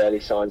see the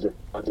early signs of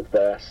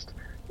thirst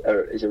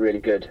is a really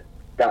good.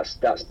 That's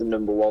the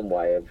number one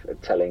way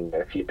of telling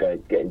if you're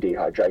getting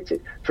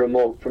dehydrated. From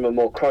a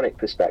more chronic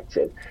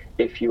perspective,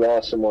 if you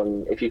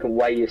can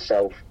weigh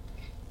yourself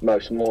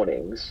most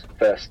mornings,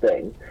 first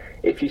thing,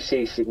 if you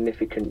see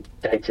significant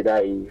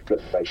day-to-day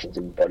fluctuations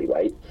in body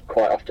weight,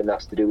 quite often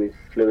that's to do with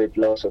fluid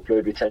loss or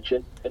fluid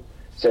retention.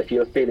 So if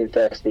you're feeling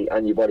thirsty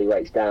and your body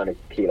weight's down a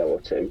kilo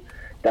or two,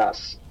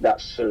 that's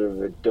sort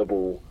of a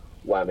double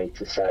whammy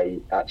to say,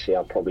 actually,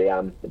 I probably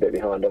am a bit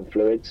behind on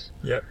fluids.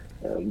 Yep.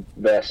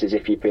 Versus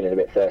if you're feeling a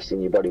bit thirsty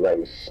and your body weight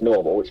is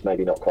normal, it's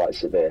maybe not quite as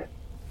severe.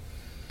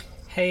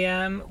 Hey,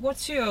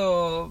 what's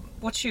your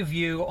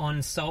view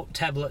on salt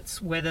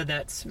tablets? Whether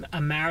that's a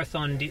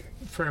marathon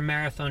for a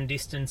marathon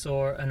distance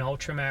or an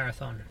ultra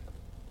marathon?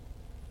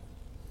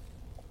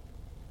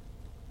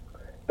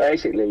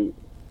 Basically,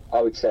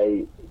 I would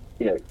say,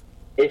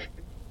 if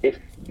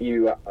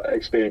you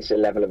experience a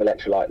level of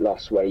electrolyte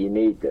loss where you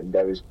need them,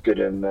 they're as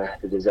good a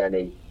method as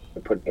any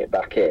for putting it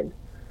back in.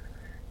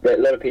 But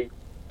a lot of people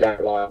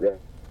don't like the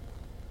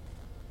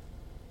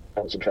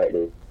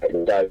concentrated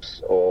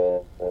dose,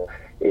 or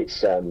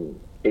it's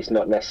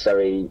not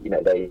necessary.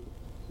 They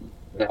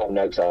have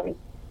notes on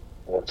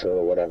water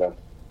or whatever.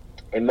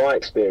 In my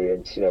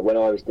experience, when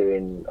I was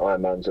doing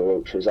Ironmans or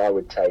ultras, I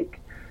would take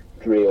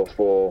 3 or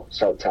 4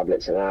 salt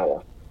tablets an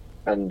hour,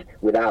 and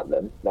without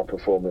them, my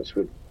performance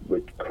would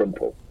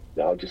crumple.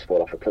 I'd just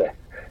fall off a cliff.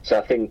 So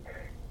I think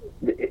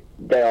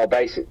they are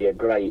basically a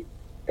great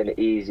an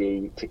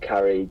easy to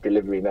carry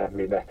delivery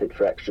method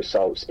for extra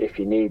salts if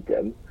you need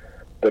them.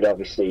 But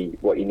obviously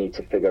what you need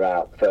to figure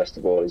out first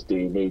of all is, do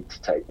you need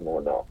to take them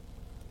or not?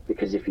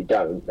 Because if you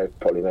don't, they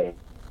probably may.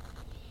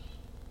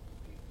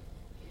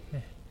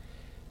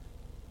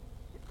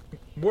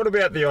 What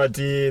about the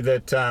idea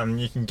that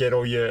you can get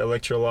all your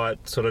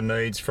electrolyte sort of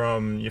needs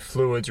from your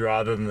fluids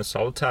rather than the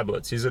salt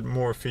tablets? Is it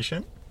more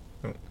efficient?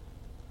 Oh.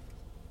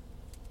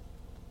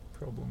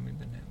 Problem with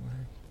the network.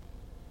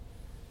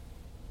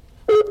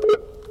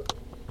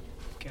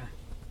 Okay.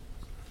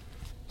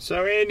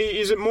 So Andy,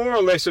 is it more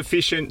or less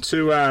efficient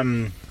to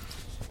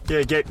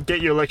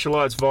get your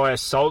electrolytes via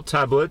salt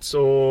tablets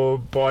or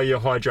by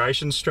your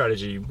hydration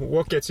strategy?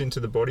 What gets into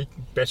the body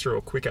better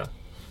or quicker?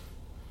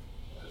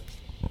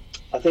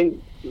 I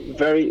think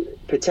very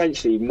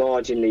potentially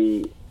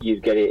marginally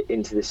you'd get it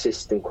into the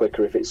system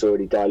quicker if it's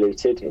already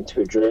diluted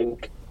into a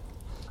drink.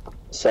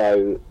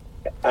 So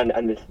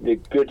and the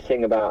good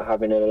thing about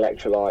having an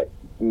electrolyte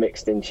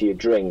mixed into your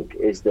drink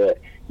is that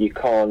you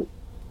can't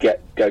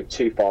go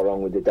too far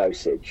wrong with the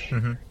dosage.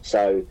 Mm-hmm.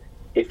 So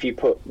if you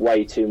put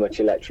way too much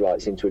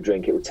electrolytes into a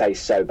drink, it will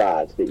taste so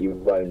bad that you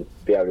won't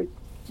be able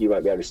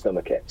to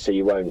stomach it, so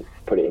you won't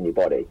put it in your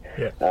body.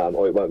 Yeah.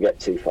 Or it won't get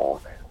too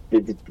far.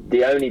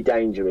 The only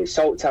danger is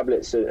salt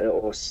tablets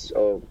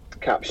or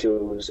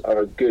capsules are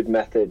a good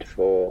method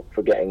for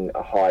getting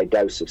a high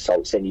dose of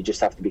salts in. You just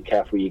have to be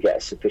careful you get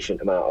a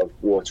sufficient amount of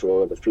water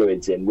or other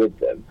fluids in with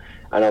them.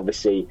 And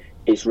obviously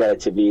it's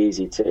relatively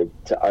easy to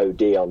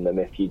OD on them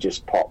if you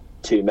just pop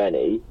too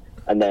many,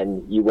 and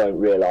then you won't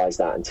realise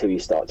that until you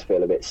start to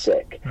feel a bit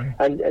sick.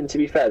 And to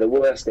be fair, the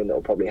worst thing that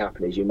will probably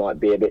happen is you might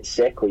be a bit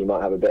sick or you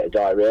might have a bit of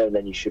diarrhoea, and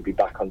then you should be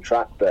back on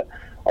track. But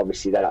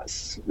obviously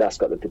that's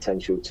got the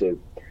potential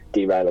to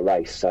derail a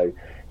race, so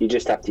you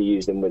just have to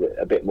use them with it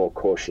a bit more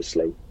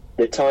cautiously.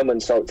 The time when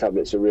salt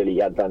tablets are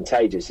really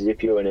advantageous is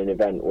if you're in an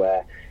event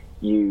where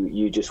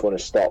you just want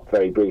to stop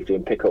very briefly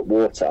and pick up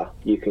water.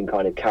 You can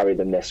kind of carry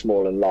them, they're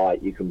small and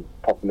light, you can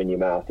pop them in your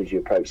mouth as you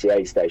approach the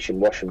aid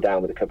station, wash them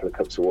down with a couple of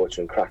cups of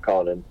water and crack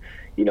on, and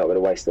you're not going to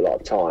waste a lot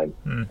of time.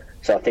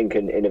 So I think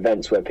in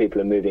events where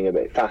people are moving a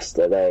bit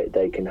faster,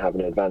 they can have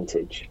an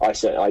advantage. I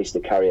used to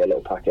carry a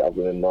little packet of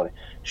them in my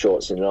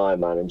shorts in an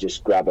Ironman and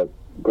just grab a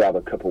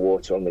cup of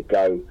water on the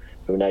go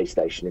from an aid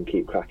station and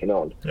keep cracking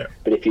on. Yeah.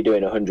 But if you're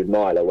doing a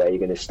 100-miler where you're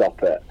going to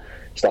stop at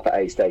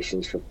aid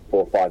stations for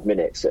 4 or 5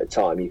 minutes at a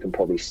time, you can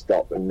probably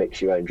stop and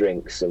mix your own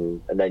drinks,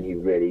 and then you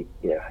really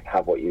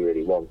have what you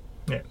really want.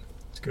 Yeah,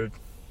 it's good.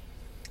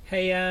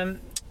 Hey,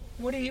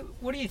 what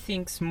do you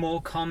think's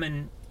more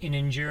common in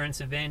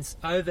endurance events,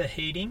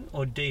 overheating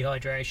or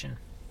dehydration?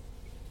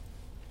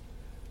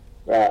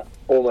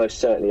 Almost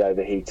certainly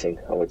overheating,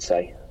 I would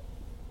say.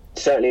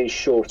 Certainly in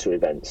shorter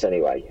events,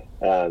 anyway.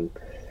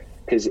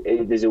 Because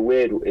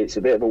it's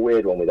a bit of a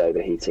weird one with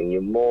overheating.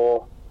 You're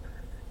more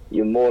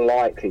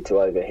likely to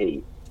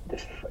overheat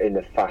in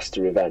the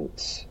faster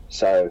events.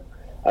 So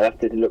I'd have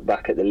to look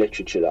back at the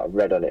literature that I've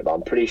read on it, but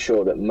I'm pretty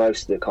sure that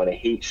most of the kind of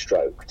heat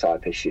stroke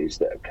type issues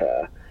that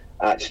occur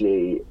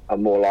actually are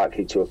more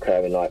likely to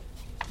occur in like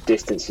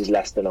distances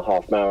less than a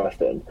half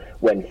marathon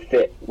when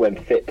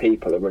fit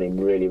people are running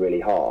really, really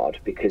hard,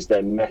 because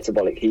their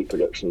metabolic heat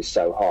production is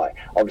so high.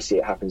 Obviously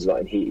it happens a lot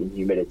in heat and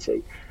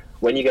humidity.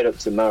 When you get up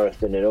to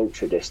marathon and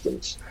ultra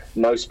distance,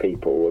 most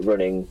people are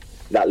running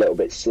that little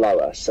bit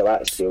slower, so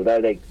actually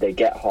although they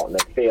get hot and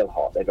they feel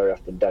hot, they very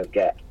often don't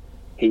get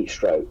heat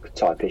stroke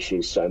type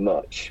issues so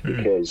much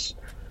because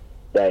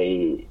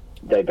they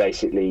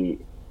basically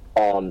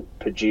aren't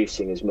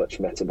producing as much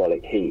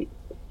metabolic heat.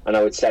 And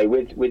I would say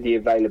with the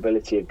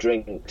availability of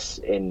drinks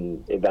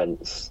in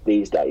events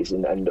these days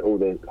and all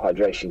the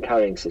hydration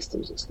carrying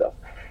systems and stuff,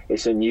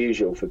 it's very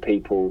unusual for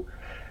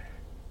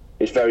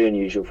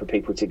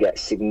people to get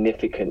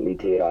significantly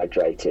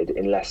dehydrated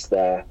unless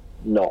they're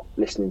not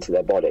listening to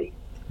their body.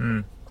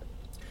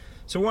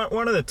 So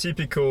one of the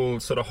typical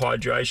sort of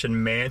hydration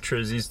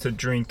mantras is to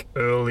drink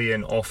early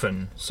and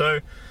often.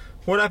 So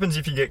what happens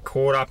if you get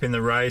caught up in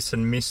the race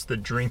and miss the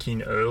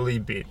drinking early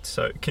bit?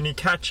 So can you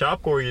catch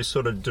up, or are you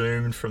sort of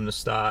doomed from the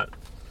start?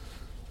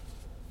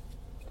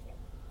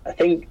 I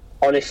think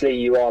honestly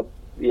you are.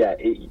 Yeah,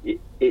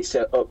 it's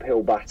an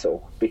uphill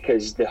battle,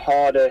 because the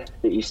harder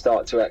that you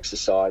start to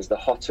exercise, the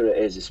hotter it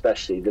is,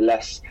 especially the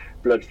less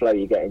blood flow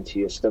you get into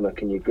your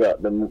stomach and your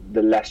gut,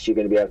 the less you're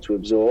going to be able to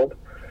absorb.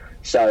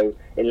 So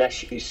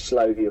unless you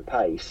slow your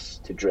pace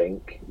to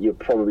drink, you're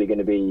probably going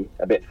to be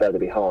a bit further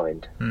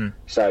behind.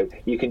 So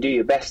you can do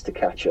your best to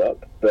catch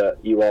up, but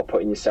you are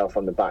putting yourself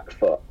on the back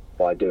foot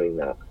by doing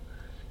that.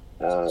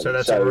 So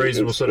that's a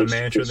reasonable sort of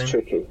mantra then? It's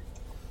tricky.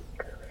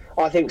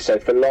 I think so.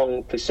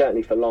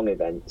 Certainly for long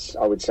events,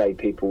 I would say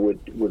people would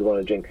want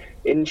to drink.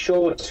 In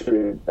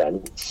shorter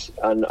events,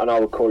 and I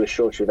would call a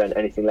shorter event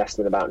anything less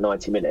than about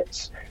 90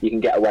 minutes, you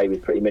can get away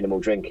with pretty minimal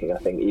drinking, I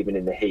think, even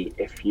in the heat,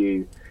 if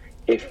you're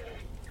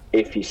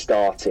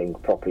starting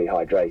properly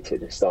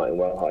hydrated and starting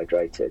well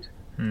hydrated.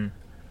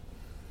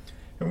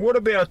 And what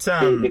about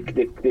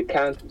the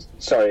count?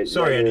 Sorry,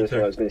 Andy. the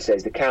thing I was going to say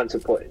is the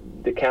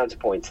counterpoint. The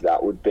counterpoint to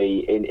that would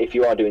be if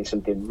you are doing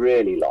something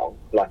really long,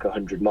 like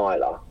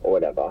 100-miler or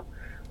whatever.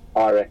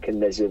 I reckon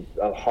there's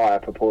a higher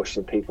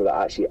proportion of people that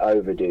actually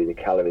overdo the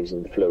calories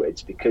and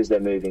fluids because they're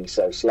moving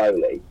so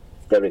slowly.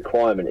 Their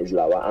requirement is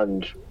lower,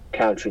 and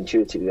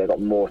counterintuitively, they've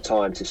got more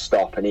time to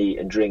stop and eat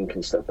and drink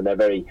and stuff, and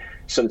they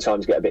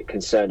sometimes get a bit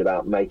concerned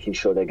about making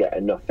sure they get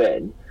enough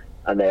in,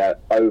 and they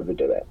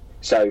overdo it.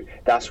 So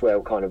that's where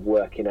we're kind of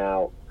working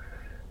out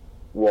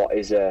what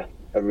is a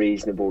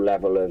reasonable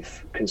level of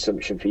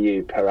consumption for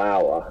you per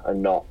hour,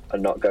 and not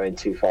going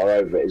too far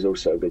over it is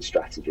also a good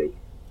strategy.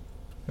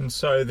 And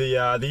so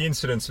the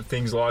incidence of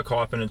things like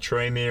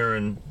hyponatremia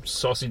and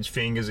sausage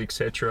fingers,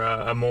 etc.,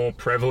 are more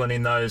prevalent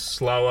in those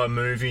slower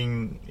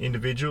moving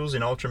individuals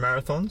in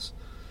ultramarathons?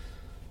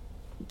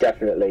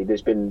 Definitely.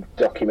 There's been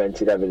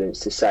documented evidence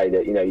to say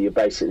that, you're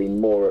basically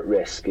more at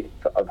risk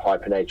of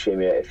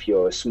hyponatremia if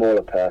you're a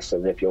smaller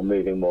person than if you're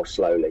moving more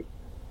slowly.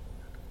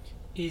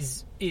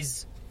 Is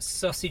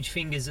sausage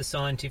fingers a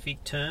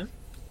scientific term?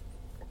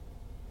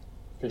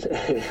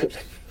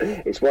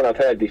 It's one I've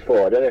heard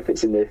before. I don't know if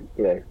it's in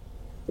the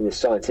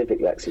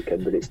scientific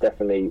lexicon, but it's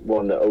definitely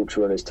one that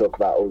ultra runners talk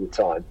about all the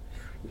time.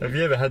 Have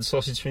you ever had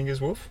sausage fingers,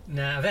 Wolf?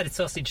 No, I've had a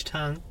sausage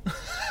tongue.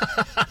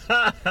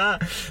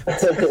 That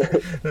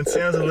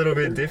sounds a little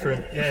bit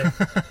different. Yeah.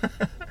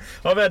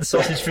 I've had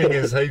sausage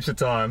fingers heaps of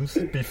times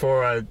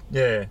before I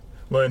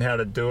learn how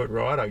to do it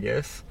right, I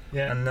guess.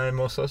 Yeah. And no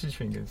more sausage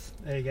fingers.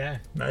 There you go.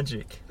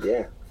 Magic.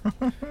 Yeah.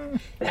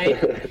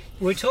 Hey,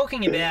 we're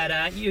talking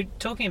about you're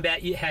talking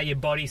about how your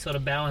body sort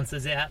of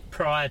balances out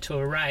prior to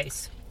a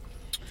race.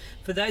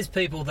 For those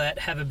people that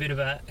have a bit of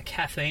a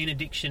caffeine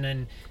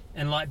addiction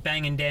and like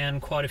banging down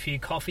quite a few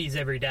coffees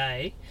every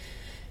day,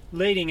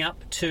 leading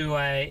up to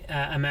a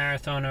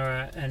marathon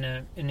or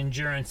an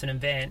endurance, an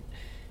event,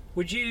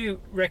 would you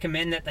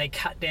recommend that they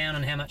cut down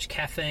on how much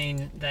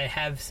caffeine they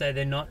have so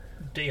they're not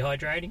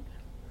dehydrating?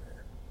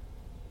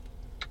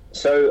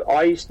 So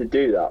I used to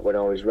do that when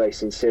I was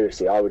racing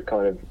seriously. I would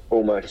kind of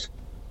almost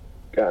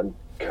cut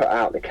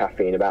out the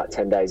caffeine about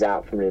 10 days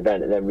out from an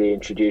event and then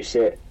reintroduce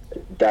it a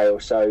day or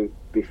so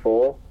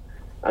before.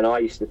 And I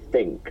used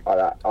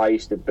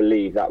to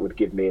believe that would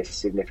give me a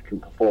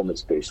significant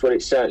performance boost. What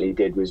it certainly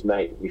did was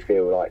make me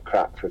feel like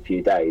crap for a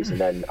few days, and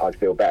then I'd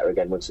feel better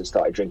again once I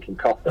started drinking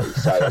coffee.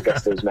 So I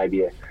guess there was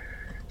maybe a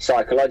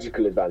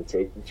psychological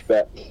advantage.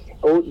 But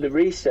all the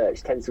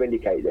research tends to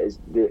indicate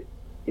that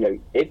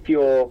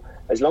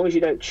as long as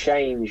you don't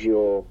change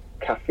your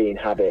caffeine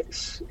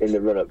habits in the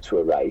run up to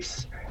a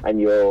race, and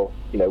you're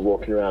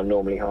walking around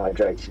normally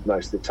hydrated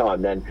most of the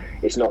time, then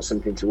it's not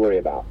something to worry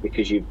about,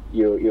 because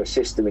your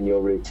system and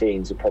your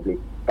routines are probably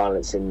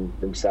balancing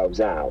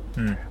themselves out.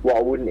 What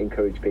I wouldn't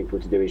encourage people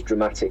to do is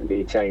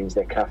dramatically change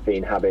their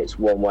caffeine habits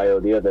one way or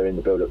the other in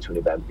the build up to an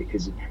event,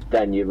 because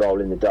then you're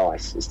rolling the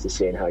dice as to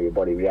seeing how your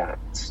body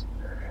reacts.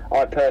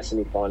 I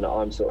personally find that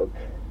I'm sort of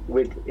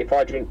if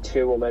I drink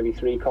 2 or maybe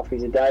 3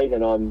 coffees a day,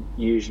 then I'm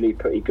usually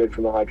pretty good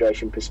from a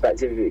hydration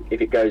perspective.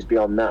 If it goes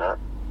beyond that,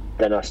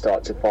 then I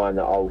start to find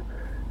that I'll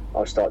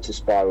start to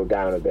spiral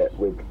down a bit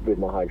with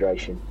my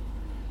hydration.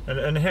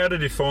 And how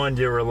did you find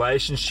your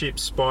relationship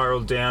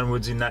spiraled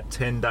downwards in that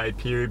 10-day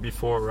period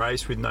before a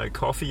race with no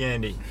coffee,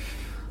 Andy?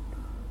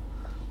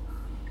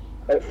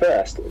 At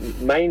first,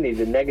 mainly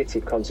the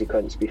negative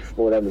consequence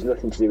before then was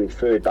nothing to do with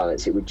fluid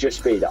balance. It would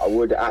just be that I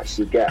would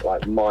actually get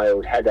like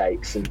mild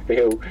headaches and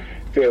feel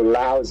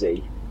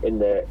lousy in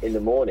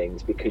the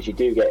mornings, because you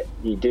do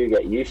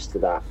get used to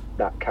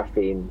that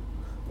caffeine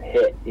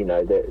hit,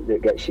 that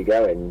gets you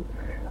going.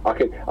 I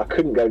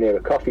couldn't go near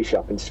a coffee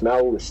shop and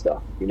smell the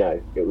stuff.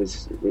 It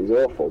was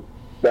awful.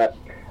 But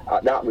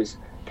that was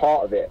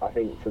part of it. I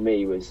think for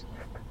me was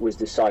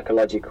the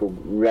psychological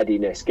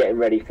readiness, getting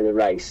ready for the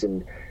race,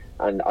 and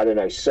I don't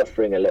know,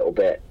 suffering a little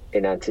bit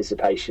in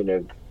anticipation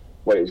of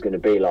what it was going to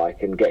be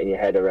like, and getting your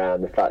head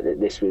around the fact that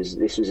this was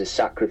a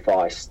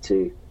sacrifice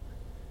that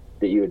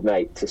you would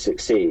make to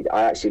succeed.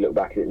 I actually look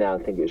back at it now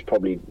and think it was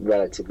probably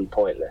relatively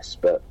pointless,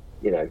 but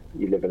you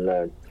live and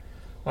learn.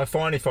 I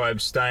find if I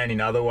abstain in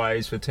other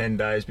ways for 10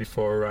 days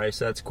before a race,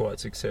 that's quite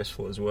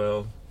successful as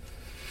well.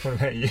 What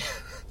about you?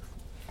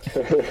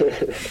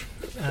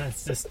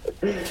 It's just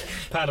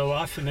part of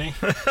life for me.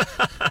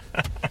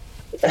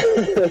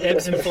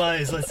 Ebbs and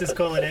flows. Let's just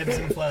call it ebbs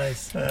and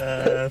flows.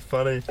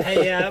 Funny.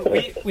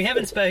 Hey, we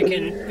haven't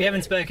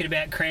spoken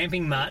about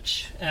cramping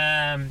much.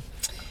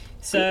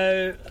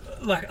 So,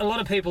 like, a lot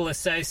of people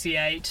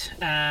associate,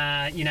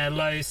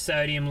 low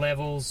sodium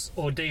levels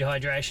or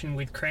dehydration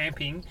with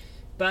cramping.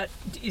 But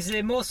is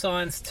there more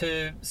science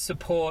to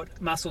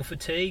support muscle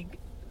fatigue,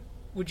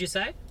 would you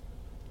say?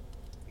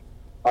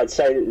 I'd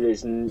say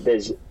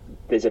that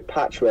there's a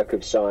patchwork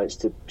of science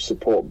to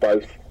support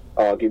both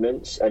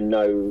arguments and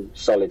no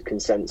solid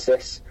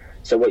consensus.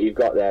 So what you've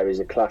got there is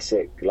a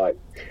classic, like,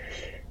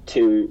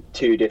 two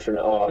different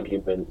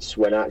arguments,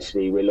 when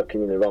actually we're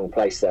looking in the wrong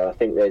place there. I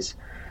think there's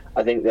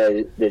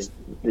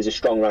a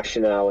strong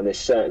rationale, and there's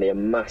certainly a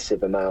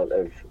massive amount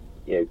of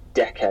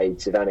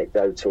decades of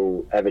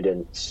anecdotal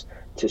evidence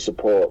to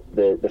support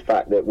the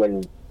fact that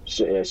when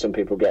some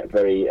people get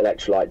very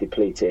electrolyte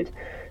depleted,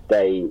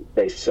 they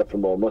suffer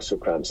more muscle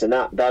cramps, and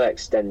that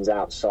extends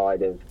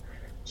outside of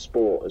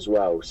sport as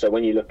well. So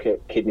when you look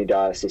at kidney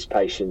dialysis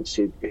patients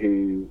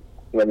who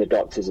when the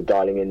doctors are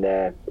dialing in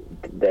their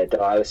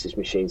dialysis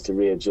machines to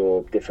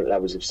reabsorb different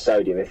levels of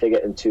sodium, if they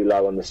get them too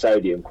low on the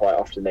sodium, quite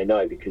often they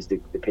know, because the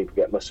people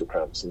get muscle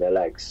cramps in their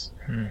legs,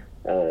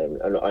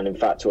 and in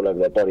fact all over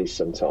their bodies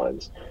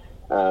sometimes.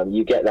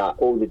 You get that.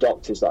 All the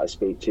doctors that I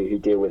speak to who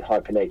deal with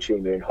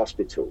hyponatremia in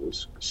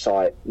hospitals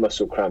cite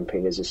muscle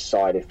cramping as a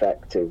side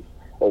effect of,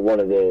 or one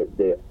of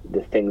the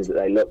things that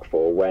they look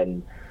for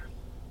when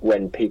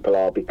people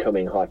are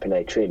becoming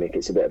hyponatremic.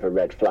 It's a bit of a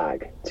red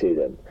flag to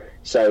them.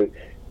 So,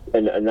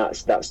 and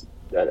that's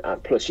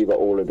plus you've got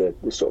all of the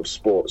sort of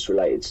sports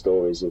related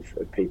stories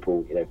of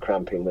people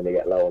cramping when they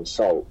get low on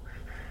salt.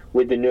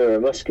 With the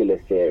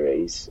neuromuscular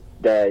theories,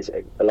 there's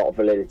a lot of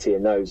validity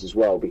in those as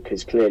well,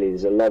 because clearly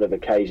there's a lot of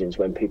occasions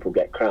when people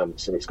get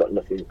cramps and it's got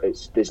nothing.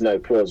 There's no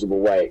plausible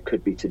way it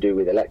could be to do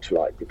with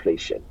electrolyte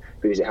depletion,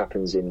 because it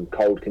happens in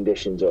cold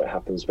conditions or it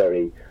happens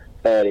very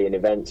early in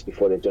events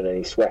before they've done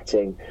any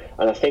sweating.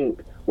 And I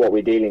think what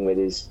we're dealing with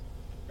is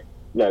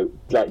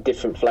like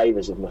different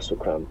flavours of muscle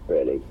cramp,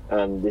 really,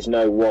 and there's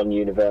no one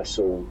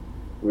universal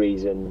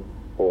reason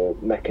or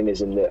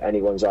mechanism that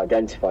anyone's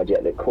identified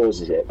yet that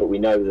causes it, but we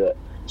know that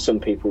some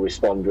people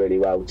respond really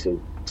well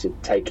to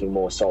taking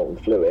more salt and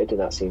fluid,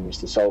 and that seems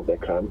to solve their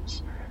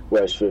cramps,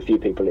 whereas for a few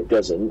people it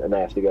doesn't, and they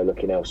have to go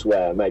looking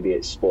elsewhere. Maybe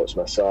it's sports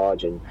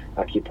massage and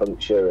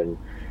acupuncture and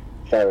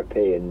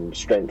therapy and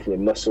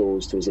strengthening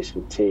muscles to resist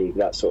fatigue,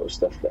 that sort of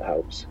stuff that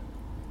helps.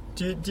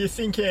 Do you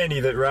think,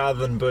 Andy, that rather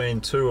than being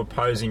two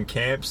opposing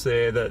camps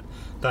there, that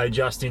they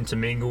just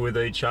intermingle with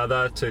each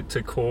other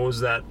to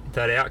cause that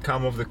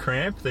outcome of the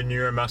cramp, the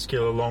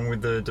neuromuscular along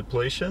with the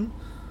depletion?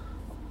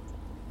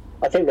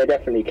 I think they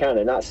definitely can,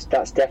 and that's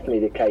definitely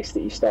the case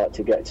that you start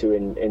to get to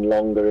in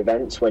longer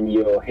events, when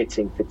you're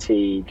hitting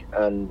fatigue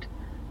and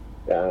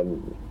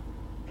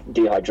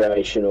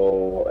dehydration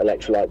or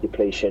electrolyte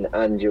depletion,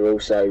 and you're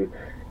also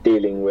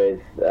dealing with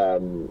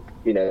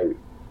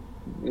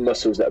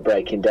muscles that are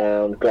breaking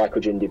down,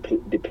 glycogen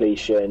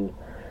depletion,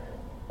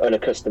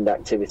 unaccustomed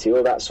activity,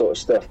 all that sort of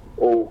stuff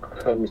all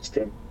comes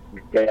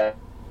together,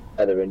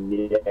 and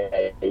you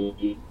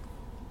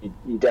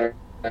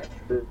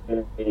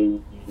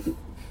definitely.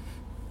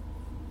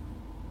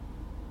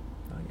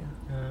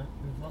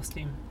 We've lost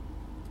him.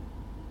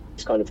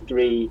 It's kind of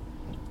three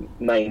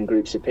main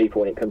groups of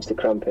people when it comes to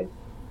cramping.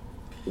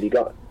 Have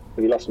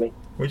you lost me?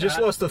 We just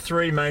lost the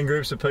three main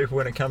groups of people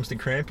when it comes to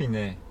cramping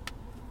there.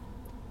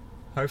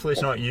 Hopefully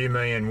it's not you,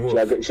 me and Wolf.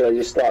 Shall I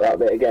just start that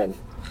bit again?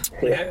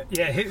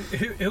 Yeah.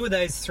 Who are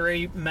those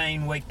three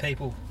main weak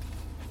people?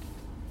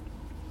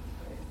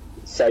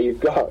 So you've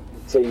got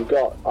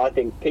I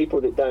think people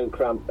that don't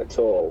cramp at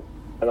all,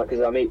 and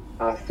because I meet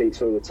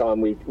athletes all the time,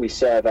 we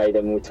survey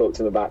them and we talk to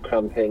them about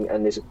cramping,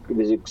 and there's a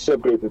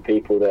subgroup of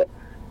people that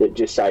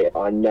just say they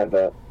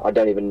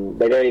don't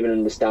even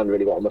understand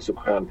really what a muscle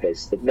cramp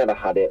is. They've never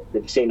had it.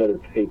 They've seen other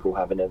people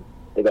having them.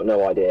 They've got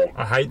no idea.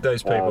 I hate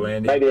those people,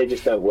 Andy. Maybe they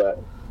just don't work.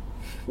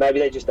 Maybe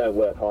they just don't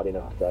work hard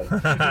enough, though.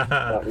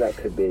 that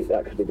could be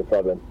the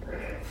problem.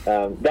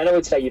 Then I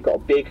would say you've got a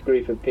big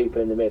group of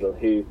people in the middle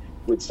who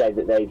would say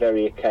that they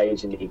very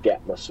occasionally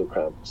get muscle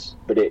cramps,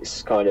 but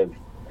it's kind of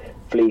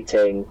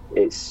fleeting.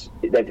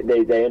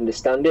 They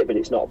understand it, but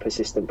it's not a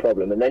persistent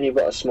problem. And then you've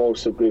got a small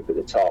subgroup at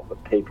the top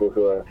of people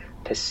who are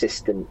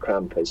persistent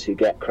crampers, who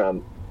get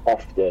cramp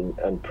often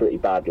and pretty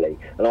badly.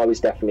 And I was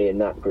definitely in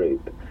that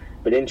group.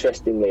 But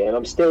interestingly, and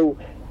I'm still,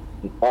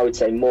 I would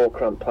say, more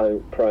cramp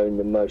prone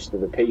than most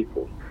of the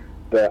people,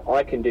 but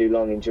I can do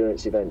long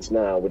endurance events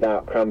now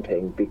without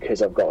cramping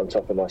because I've got on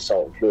top of my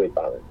salt and fluid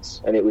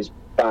balance. And it was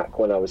back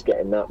when I was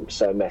getting that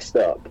so messed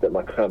up that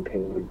my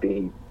cramping would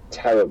be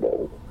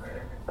terrible,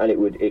 and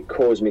it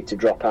caused me to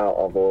drop out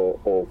of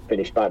or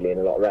finish badly in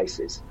a lot of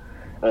races.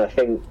 And I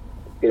think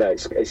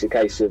it's a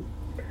case of,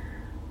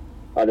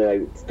 I don't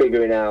know,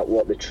 figuring out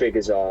what the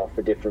triggers are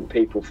for different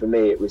people. For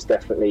me, it was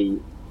definitely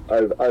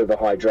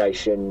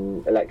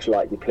overhydration,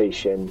 electrolyte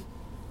depletion,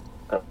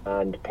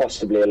 and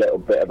possibly a little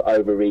bit of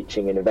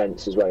overreaching in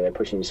events as well,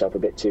 pushing yourself a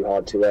bit too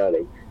hard too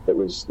early. That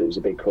was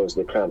a big cause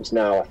of the cramps.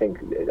 Now I think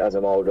as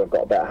I'm older, I've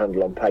got a better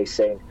handle on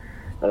pacing,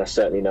 and I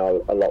certainly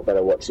know a lot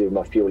better what to do with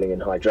my fueling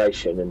and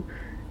hydration. And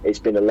it's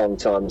been a long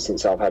time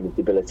since I've had a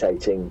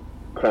debilitating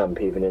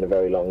cramp, even in a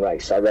very long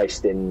race.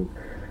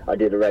 I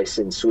did a race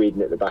in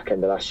Sweden at the back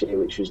end of last year,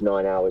 which was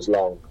 9 hours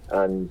long,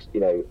 and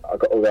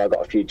although I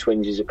got a few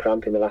twinges of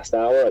cramp in the last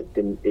hour, it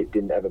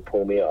didn't ever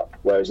pull me up.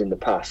 Whereas in the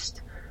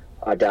past,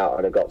 I doubt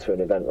I'd have got to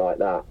an event like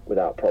that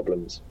without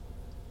problems.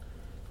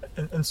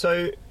 And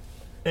so,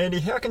 Andy,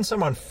 how can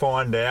someone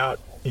find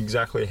out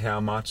exactly how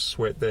much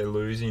sweat they're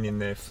losing in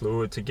their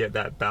fluid to get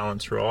that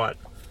balance right?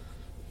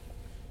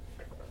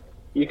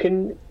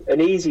 An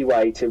easy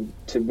way to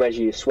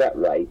measure your sweat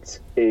rate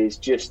is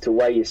just to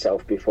weigh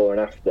yourself before and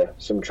after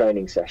some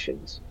training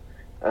sessions.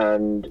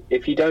 And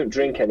if you don't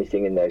drink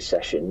anything in those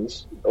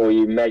sessions, or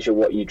you measure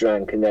what you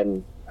drank and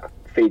then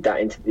feed that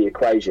into the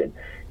equation,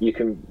 you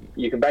can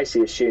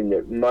basically assume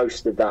that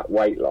most of that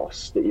weight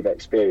loss that you've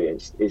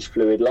experienced is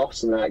fluid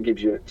loss, and that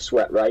gives you a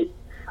sweat rate.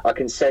 I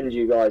can send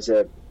you guys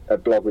a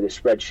blog with a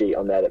spreadsheet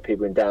on there that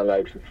people can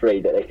download for free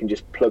that they can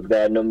just plug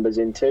their numbers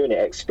into, and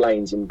it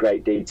explains in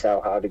great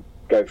detail how to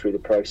go through the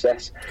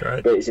process.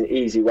 Great. But it's an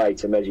easy way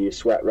to measure your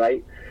sweat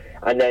rate,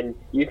 and then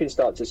you can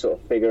start to sort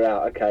of figure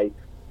out, okay,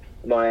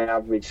 my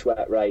average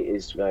sweat rate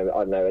is, I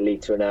don't know, a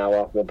litre an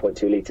hour,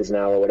 1.2 litres an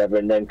hour, or whatever,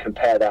 and then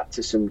compare that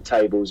to some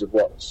tables of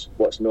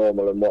what's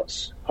normal and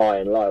what's high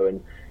and low,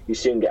 and you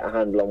soon get a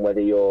handle on whether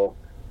you're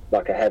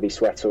like a heavy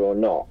sweater or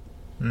not.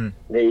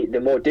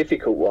 The more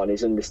difficult one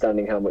is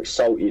understanding how much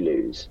salt you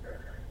lose,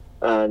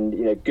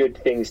 and good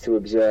things to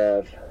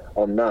observe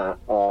on that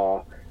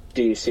are: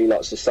 do you see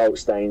lots of salt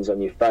stains on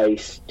your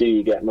face? Do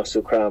you get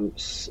muscle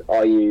cramps?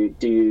 Do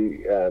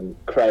you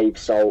crave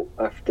salt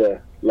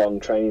after long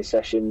training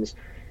sessions?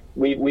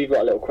 We've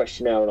got a little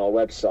questionnaire on our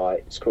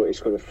website. It's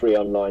called a free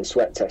online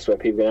sweat test, where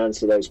people can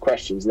answer those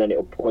questions, and then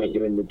it'll point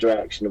you in the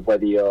direction of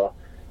whether you're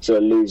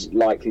sort of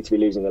likely to be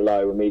losing a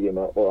low, a medium,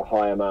 or a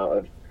high amount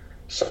of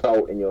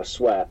salt in your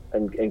sweat,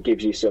 and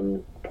gives you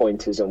some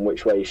pointers on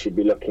which way you should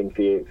be looking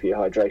for your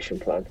hydration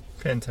plan.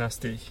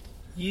 Fantastic.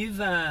 You've,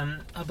 I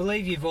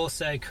believe you've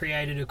also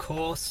created a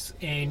course,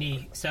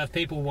 Andy, so if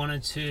people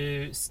wanted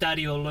to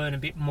study or learn a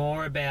bit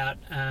more about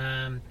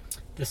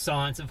the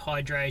science of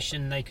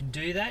hydration, they could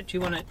do that. Do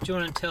you want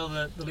to tell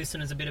the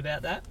listeners a bit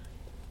about that?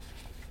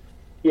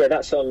 Yeah,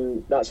 that's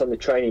on the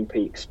Training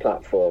Peaks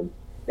platform,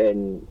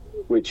 in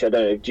which, I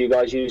don't know, do you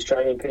guys use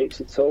Training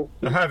Peaks at all?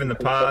 I have in the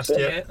past,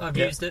 Yeah, I've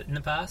used it in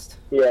the past.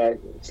 Yeah,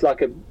 it's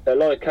like a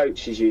lot of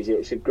coaches use it.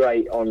 It's a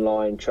great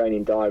online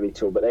training diary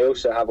tool, but they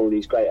also have all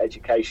these great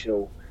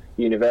educational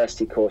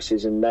university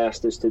courses, and they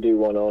asked us to do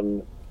one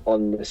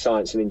on the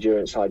science of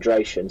endurance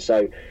hydration.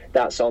 So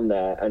that's on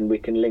there, and we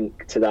can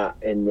link to that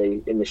in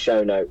the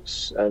show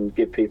notes and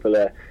give people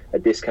a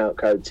discount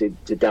code to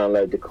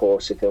download the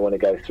course if they want to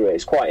go through it.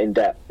 It's quite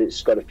in-depth.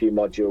 It's got a few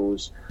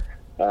modules,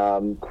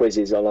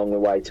 quizzes along the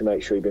way to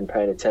make sure you've been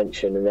paying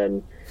attention, and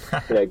then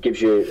it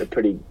gives you a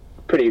pretty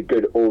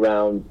good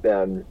all-round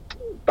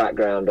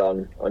background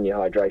on your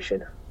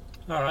hydration.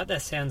 All right,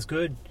 that sounds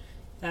good.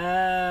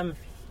 Have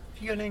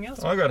you got anything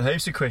else? I got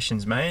heaps of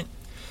questions, mate.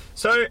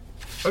 So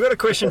I got a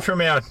question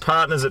from our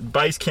partners at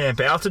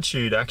Basecamp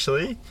Altitude,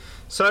 actually.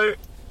 So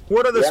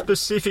what are the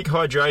specific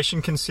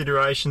hydration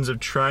considerations of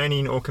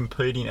training or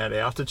competing at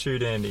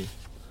altitude, Andy?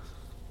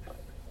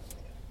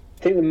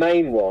 I think the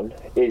main one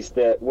is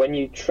that when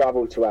you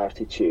travel to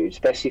altitude,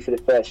 especially for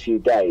the first few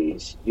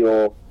days,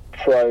 you're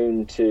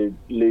prone to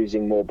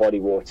losing more body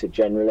water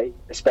generally,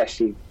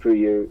 especially through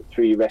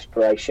your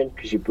respiration,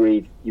 because you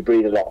breathe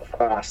a lot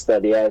faster.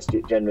 The air's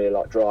generally a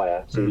lot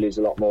drier, so you lose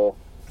a lot more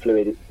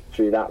fluid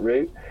through that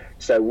route.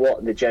 So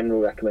what the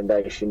general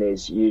recommendation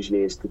is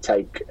usually is to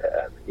take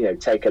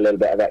a little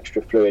bit of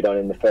extra fluid on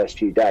in the first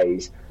few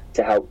days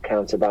to help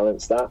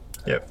counterbalance that.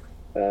 Yep.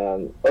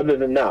 Other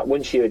than that,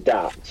 once you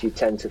adapt, you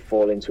tend to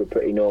fall into a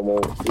pretty normal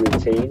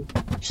routine.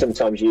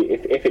 Sometimes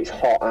if it's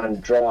hot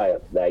and dry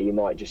up there, you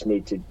might just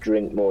need to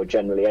drink more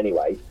generally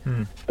anyway.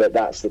 But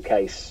that's the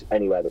case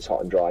anywhere that's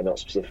hot and dry, not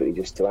specifically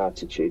just to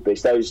altitude. But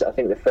it's those, I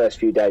think, the first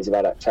few days of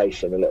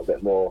adaptation, a little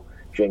bit more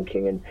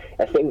drinking. And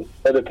I think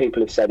other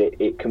people have said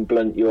it can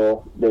blunt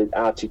the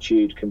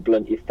altitude can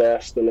blunt your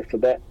thirst a little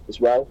bit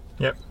as well.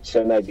 Yep.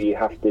 So maybe you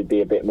have to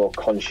be a bit more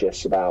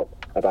conscious about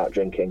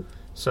drinking.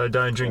 So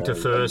don't drink to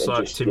thirst,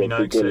 like Timmy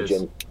Noakes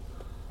says.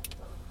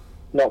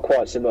 Not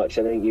quite so much.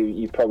 I think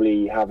you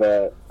probably have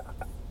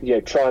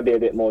try and be a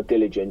bit more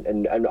diligent.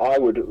 And I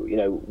would,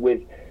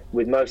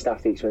 with most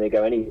athletes, when they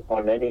go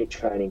on any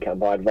training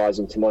camp, I advise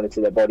them to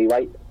monitor their body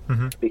weight,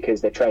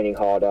 because they're training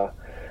harder.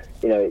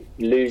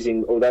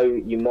 Although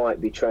you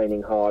might be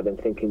training hard and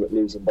thinking that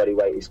losing body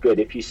weight is good,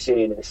 if you're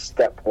seeing a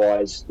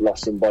stepwise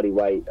loss in body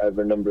weight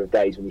over a number of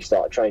days when you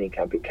start a training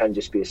camp, it can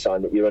just be a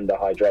sign that you're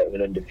underhydrating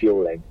and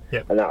underfueling,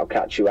 and that'll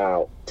catch you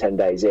out 10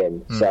 days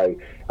in. So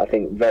I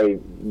think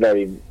very,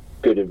 very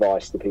good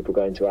advice to people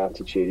going to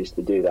altitude is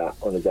to do that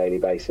on a daily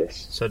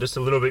basis. So just a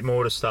little bit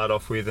more to start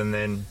off with, and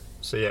then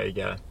see how you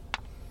go.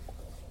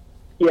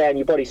 Yeah, and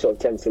your body sort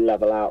of tends to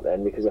level out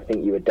then, because I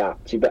think you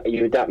adapt.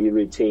 You adapt your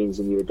routines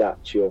and you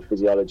adapt your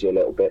physiology a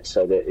little bit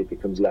so that it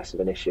becomes less of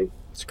an issue.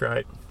 That's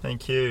great.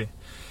 Thank you.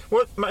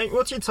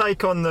 What's your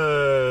take on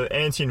the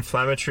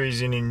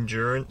anti-inflammatories in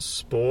endurance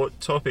sport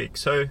topic?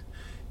 So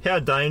how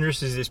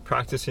dangerous is this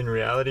practice in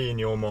reality in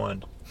your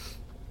mind?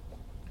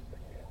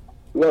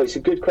 Well, it's a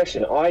good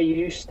question. I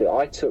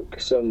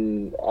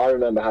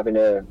remember having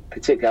a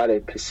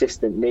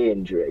persistent knee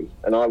injury,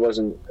 and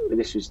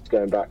this was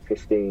going back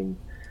 15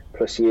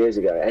 plus years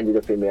ago. It ended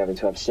up in me having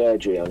to have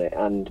surgery on it,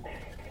 and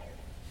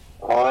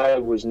I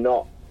was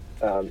not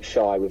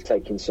shy with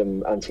taking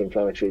some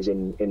anti-inflammatories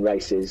in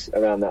races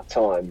around that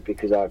time,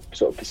 because I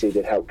sort of perceived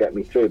it helped get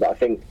me through. But I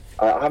think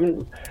I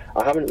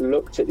haven't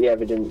looked at the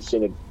evidence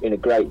in a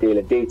great deal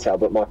of detail,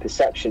 but my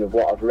perception of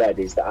what I've read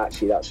is that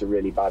actually that's a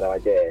really bad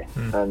idea,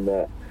 and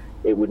that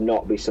it would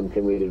not be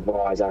something we'd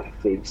advise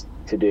athletes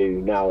to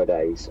do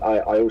nowadays. I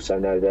also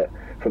know that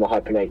from a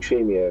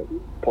hyponatremia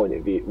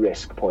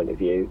risk point of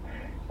view,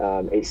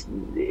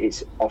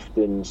 it's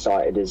often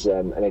cited as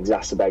an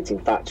exacerbating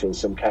factor in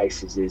some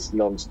cases. Is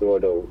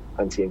non-steroidal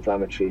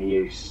anti-inflammatory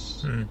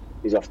use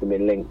is often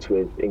been linked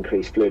with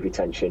increased fluid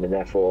retention and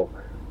therefore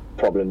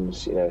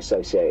problems,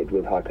 associated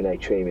with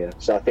hyponatremia.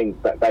 So I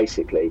think that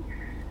basically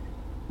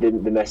the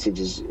message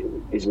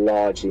is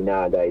largely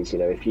nowadays,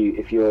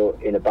 if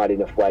you're in a bad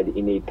enough way that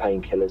you need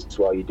painkillers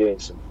while you're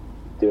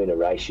doing a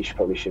race, you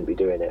probably shouldn't be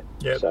doing it.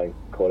 Yep. So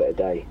call it a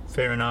day.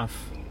 Fair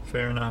enough.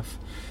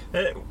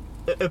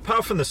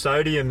 Apart from the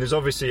sodium, there's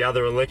obviously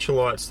other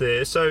electrolytes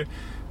there. So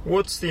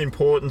what's the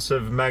importance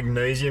of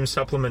magnesium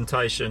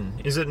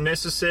supplementation? Is it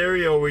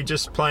necessary, or are we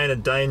just playing a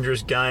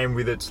dangerous game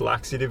with its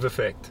laxative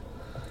effect?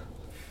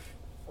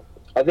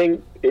 I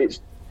think it's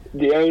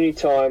the only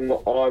time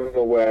I'm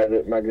aware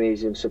that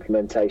magnesium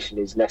supplementation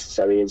is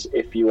necessary is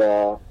if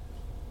you're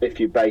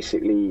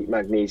basically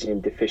magnesium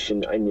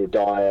deficient in your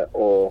diet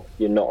or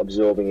you're not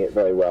absorbing it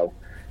very well.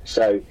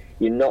 So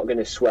you're not going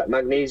to sweat.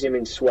 Magnesium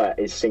in sweat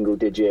is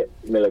single-digit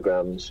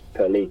milligrams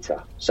per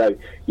litre. So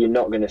you're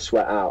not going to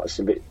sweat out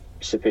a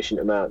sufficient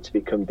amount to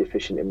become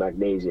deficient in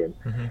magnesium.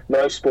 Mm-hmm.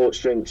 Most sports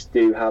drinks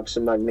do have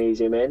some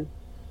magnesium in,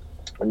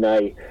 and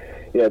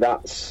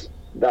that's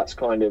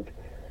kind of,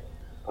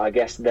 I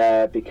guess,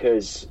 there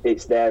because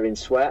it's there in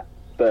sweat,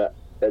 but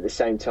at the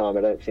same time,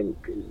 I don't think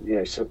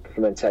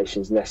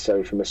supplementation is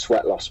necessary from a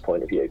sweat loss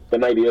point of view. There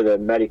may be other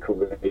medical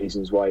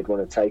reasons why you'd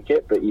want to take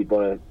it, but you'd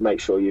want to make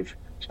sure you've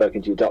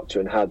spoken to your doctor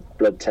and had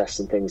blood tests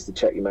and things to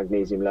check your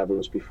magnesium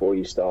levels before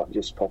you start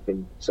just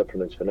popping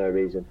supplements for no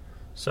reason.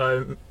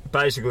 So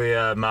basically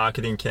a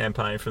marketing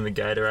campaign from the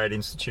Gatorade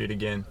Institute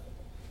again.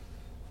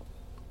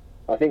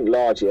 I think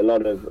largely a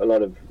lot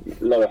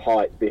of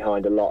hype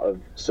behind a lot of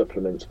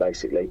supplements.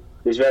 Basically,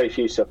 there's very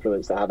few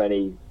supplements that have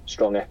any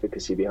strong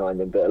efficacy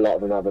behind them, but a lot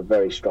of them have a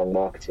very strong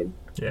marketing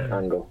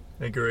angle.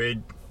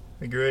 Agreed.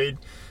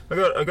 I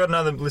got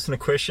another listener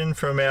question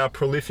from our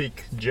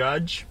prolific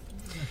judge.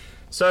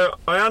 So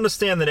I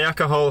understand that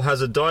alcohol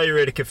has a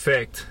diuretic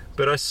effect,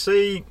 but I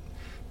see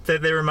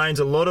that there remains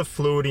a lot of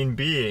fluid in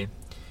beer.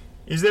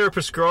 Is there a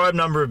prescribed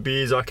number of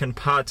beers I can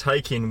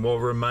partake in while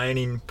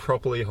remaining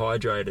properly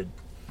hydrated?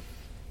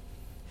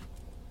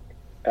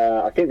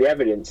 I think the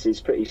evidence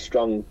is pretty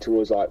strong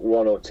towards like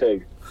 1 or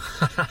 2,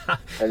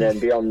 and then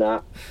beyond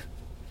that,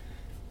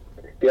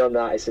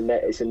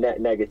 it's a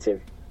net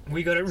negative.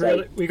 We got it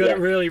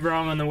really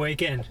wrong on the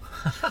weekend.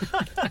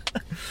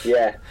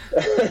 Yeah.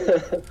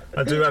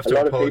 I do have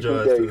to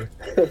apologise to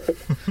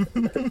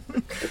them.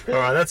 All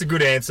right, that's a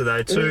good answer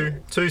though.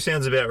 Two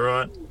sounds about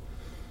right.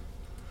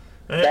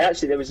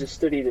 There was a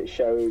study that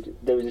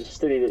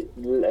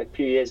a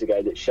few years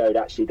ago that showed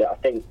actually that I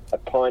think a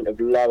pint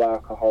of low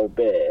alcohol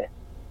beer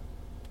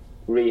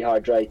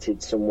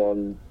rehydrated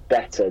someone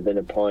better than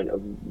a pint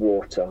of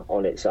water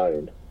on its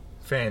own.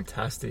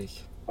 Fantastic.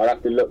 I'd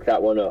have to look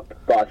that one up,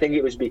 but I think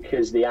it was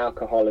because the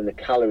alcohol and the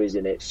calories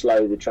in it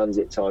slow the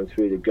transit time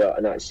through the gut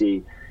and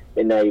actually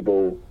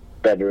enable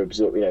better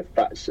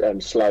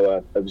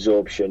slower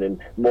absorption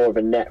and more of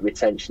a net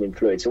retention in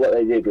fluid. So what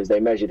they did was they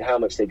measured how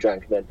much they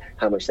drank and then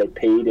how much they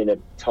peed in a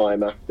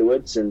time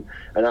afterwards, and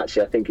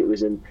actually I think it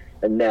was a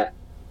net.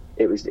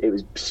 It was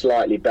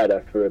slightly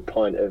better for a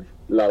pint of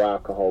low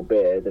alcohol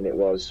beer than it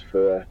was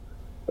for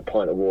a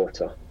pint of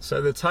water.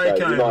 So the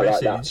take-home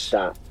message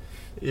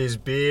is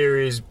beer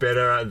is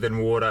better than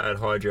water at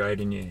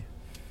hydrating you.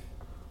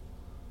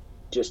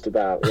 Just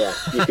about, yeah.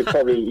 You could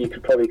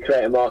probably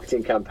create a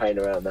marketing campaign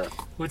around that.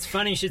 Well, it's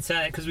funny you should say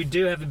that because we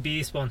do have a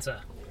beer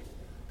sponsor.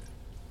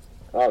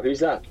 Oh,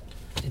 who's that?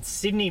 It's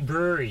Sydney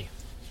Brewery.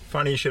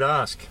 Funny you should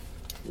ask.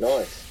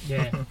 Nice.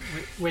 Yeah,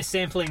 we're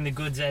sampling the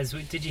goods as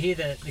we... Did you hear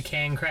the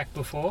can crack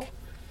before?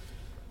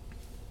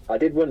 I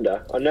did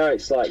wonder. I know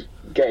it's like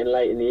getting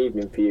late in the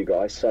evening for you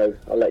guys, so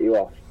I'll let you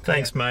off.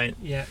 Thanks, mate.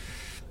 Yeah.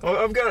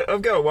 I've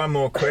got one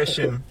more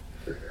question.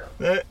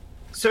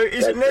 So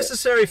is it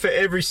necessary for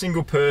every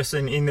single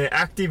person in their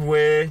active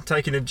wear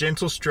taking a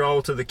gentle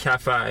stroll to the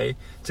cafe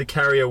to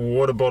carry a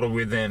water bottle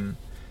with them?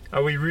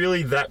 Are we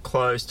really that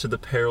close to the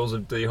perils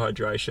of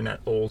dehydration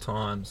at all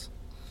times?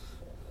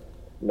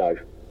 No.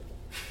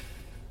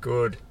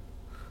 Good.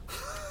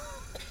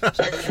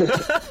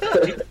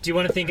 Do you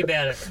want to think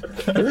about it?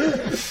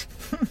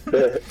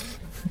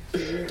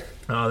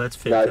 Oh, that's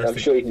fantastic. No, I'm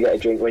sure you can get a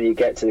drink when you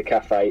get to the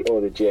cafe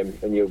or the gym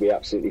and you'll be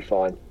absolutely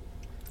fine.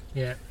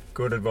 Yeah.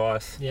 Good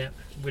advice. Yeah,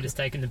 we're just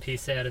taking the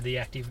piss out of the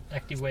active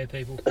wear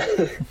people.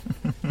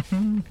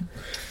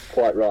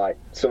 Quite right.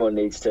 Someone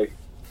needs to.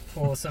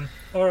 Awesome.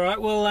 All right.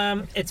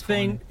 Well, it's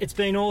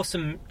been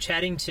awesome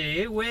chatting to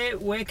you.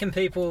 Where can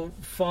people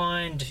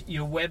find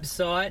your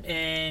website,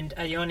 and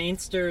are you on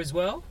Insta as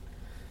well?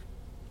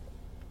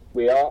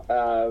 We are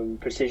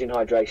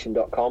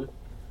precisionhydration.com.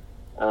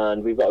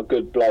 and we've got a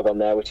good blog on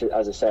there, which,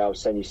 as I say, I'll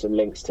send you some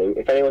links to.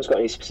 If anyone's got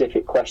any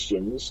specific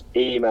questions,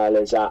 email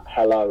us at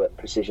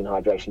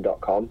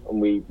hello@precisionhydration.com,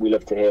 and we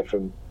love to hear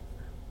from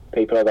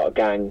people. I've got a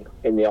gang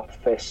in the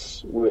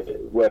office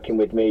working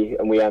with me,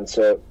 and we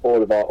answer all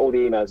the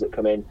emails that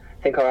come in.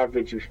 I think our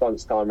average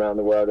response time around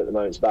the world at the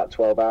moment is about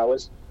 12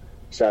 hours.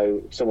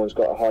 So if someone's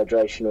got a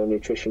hydration or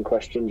nutrition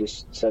question,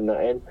 just send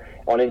that in.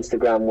 On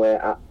Instagram, we're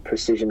at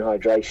Precision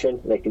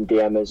Hydration. They can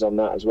DM us on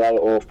that as well,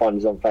 or find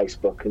us on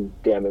Facebook and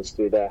DM us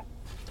through there.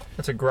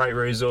 That's a great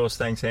resource.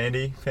 Thanks,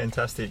 Andy.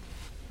 Fantastic.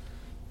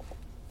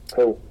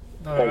 Cool.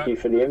 All Thank right. you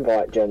for the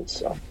invite,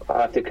 gents.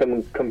 I have to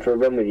come for a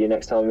run with you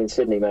next time I'm in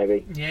Sydney,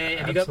 maybe. Yeah,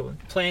 have you Absolutely.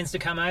 got plans to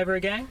come over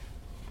again?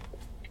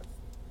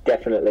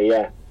 Definitely,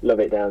 yeah. Love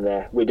it down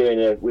there. We're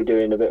doing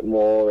a bit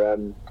more.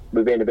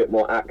 We're being a bit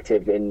more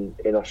active in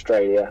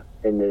Australia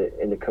in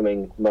the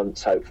coming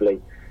months. Hopefully,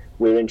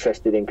 we're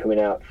interested in coming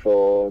out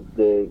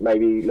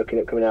looking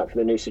at coming out for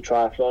the Noosa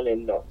Triathlon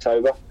in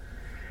October.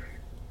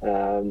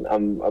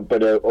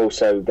 But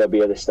also there'll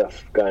be other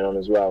stuff going on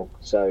as well.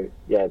 So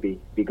yeah, it'd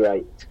be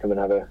great to come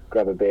and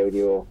grab a beer with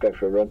you or go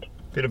for a run.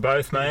 Bit of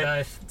both, mate.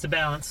 Both. It's a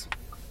balance.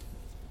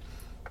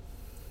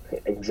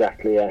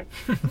 Exactly, yeah.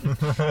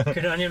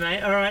 Good on you,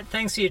 mate. All right,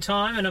 thanks for your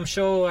time, and I'm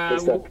sure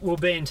Good stuff. we'll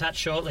be in touch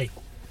shortly.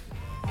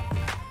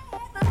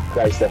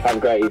 Great stuff. Have a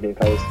great evening,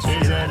 fellas.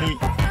 Cheers, Andy.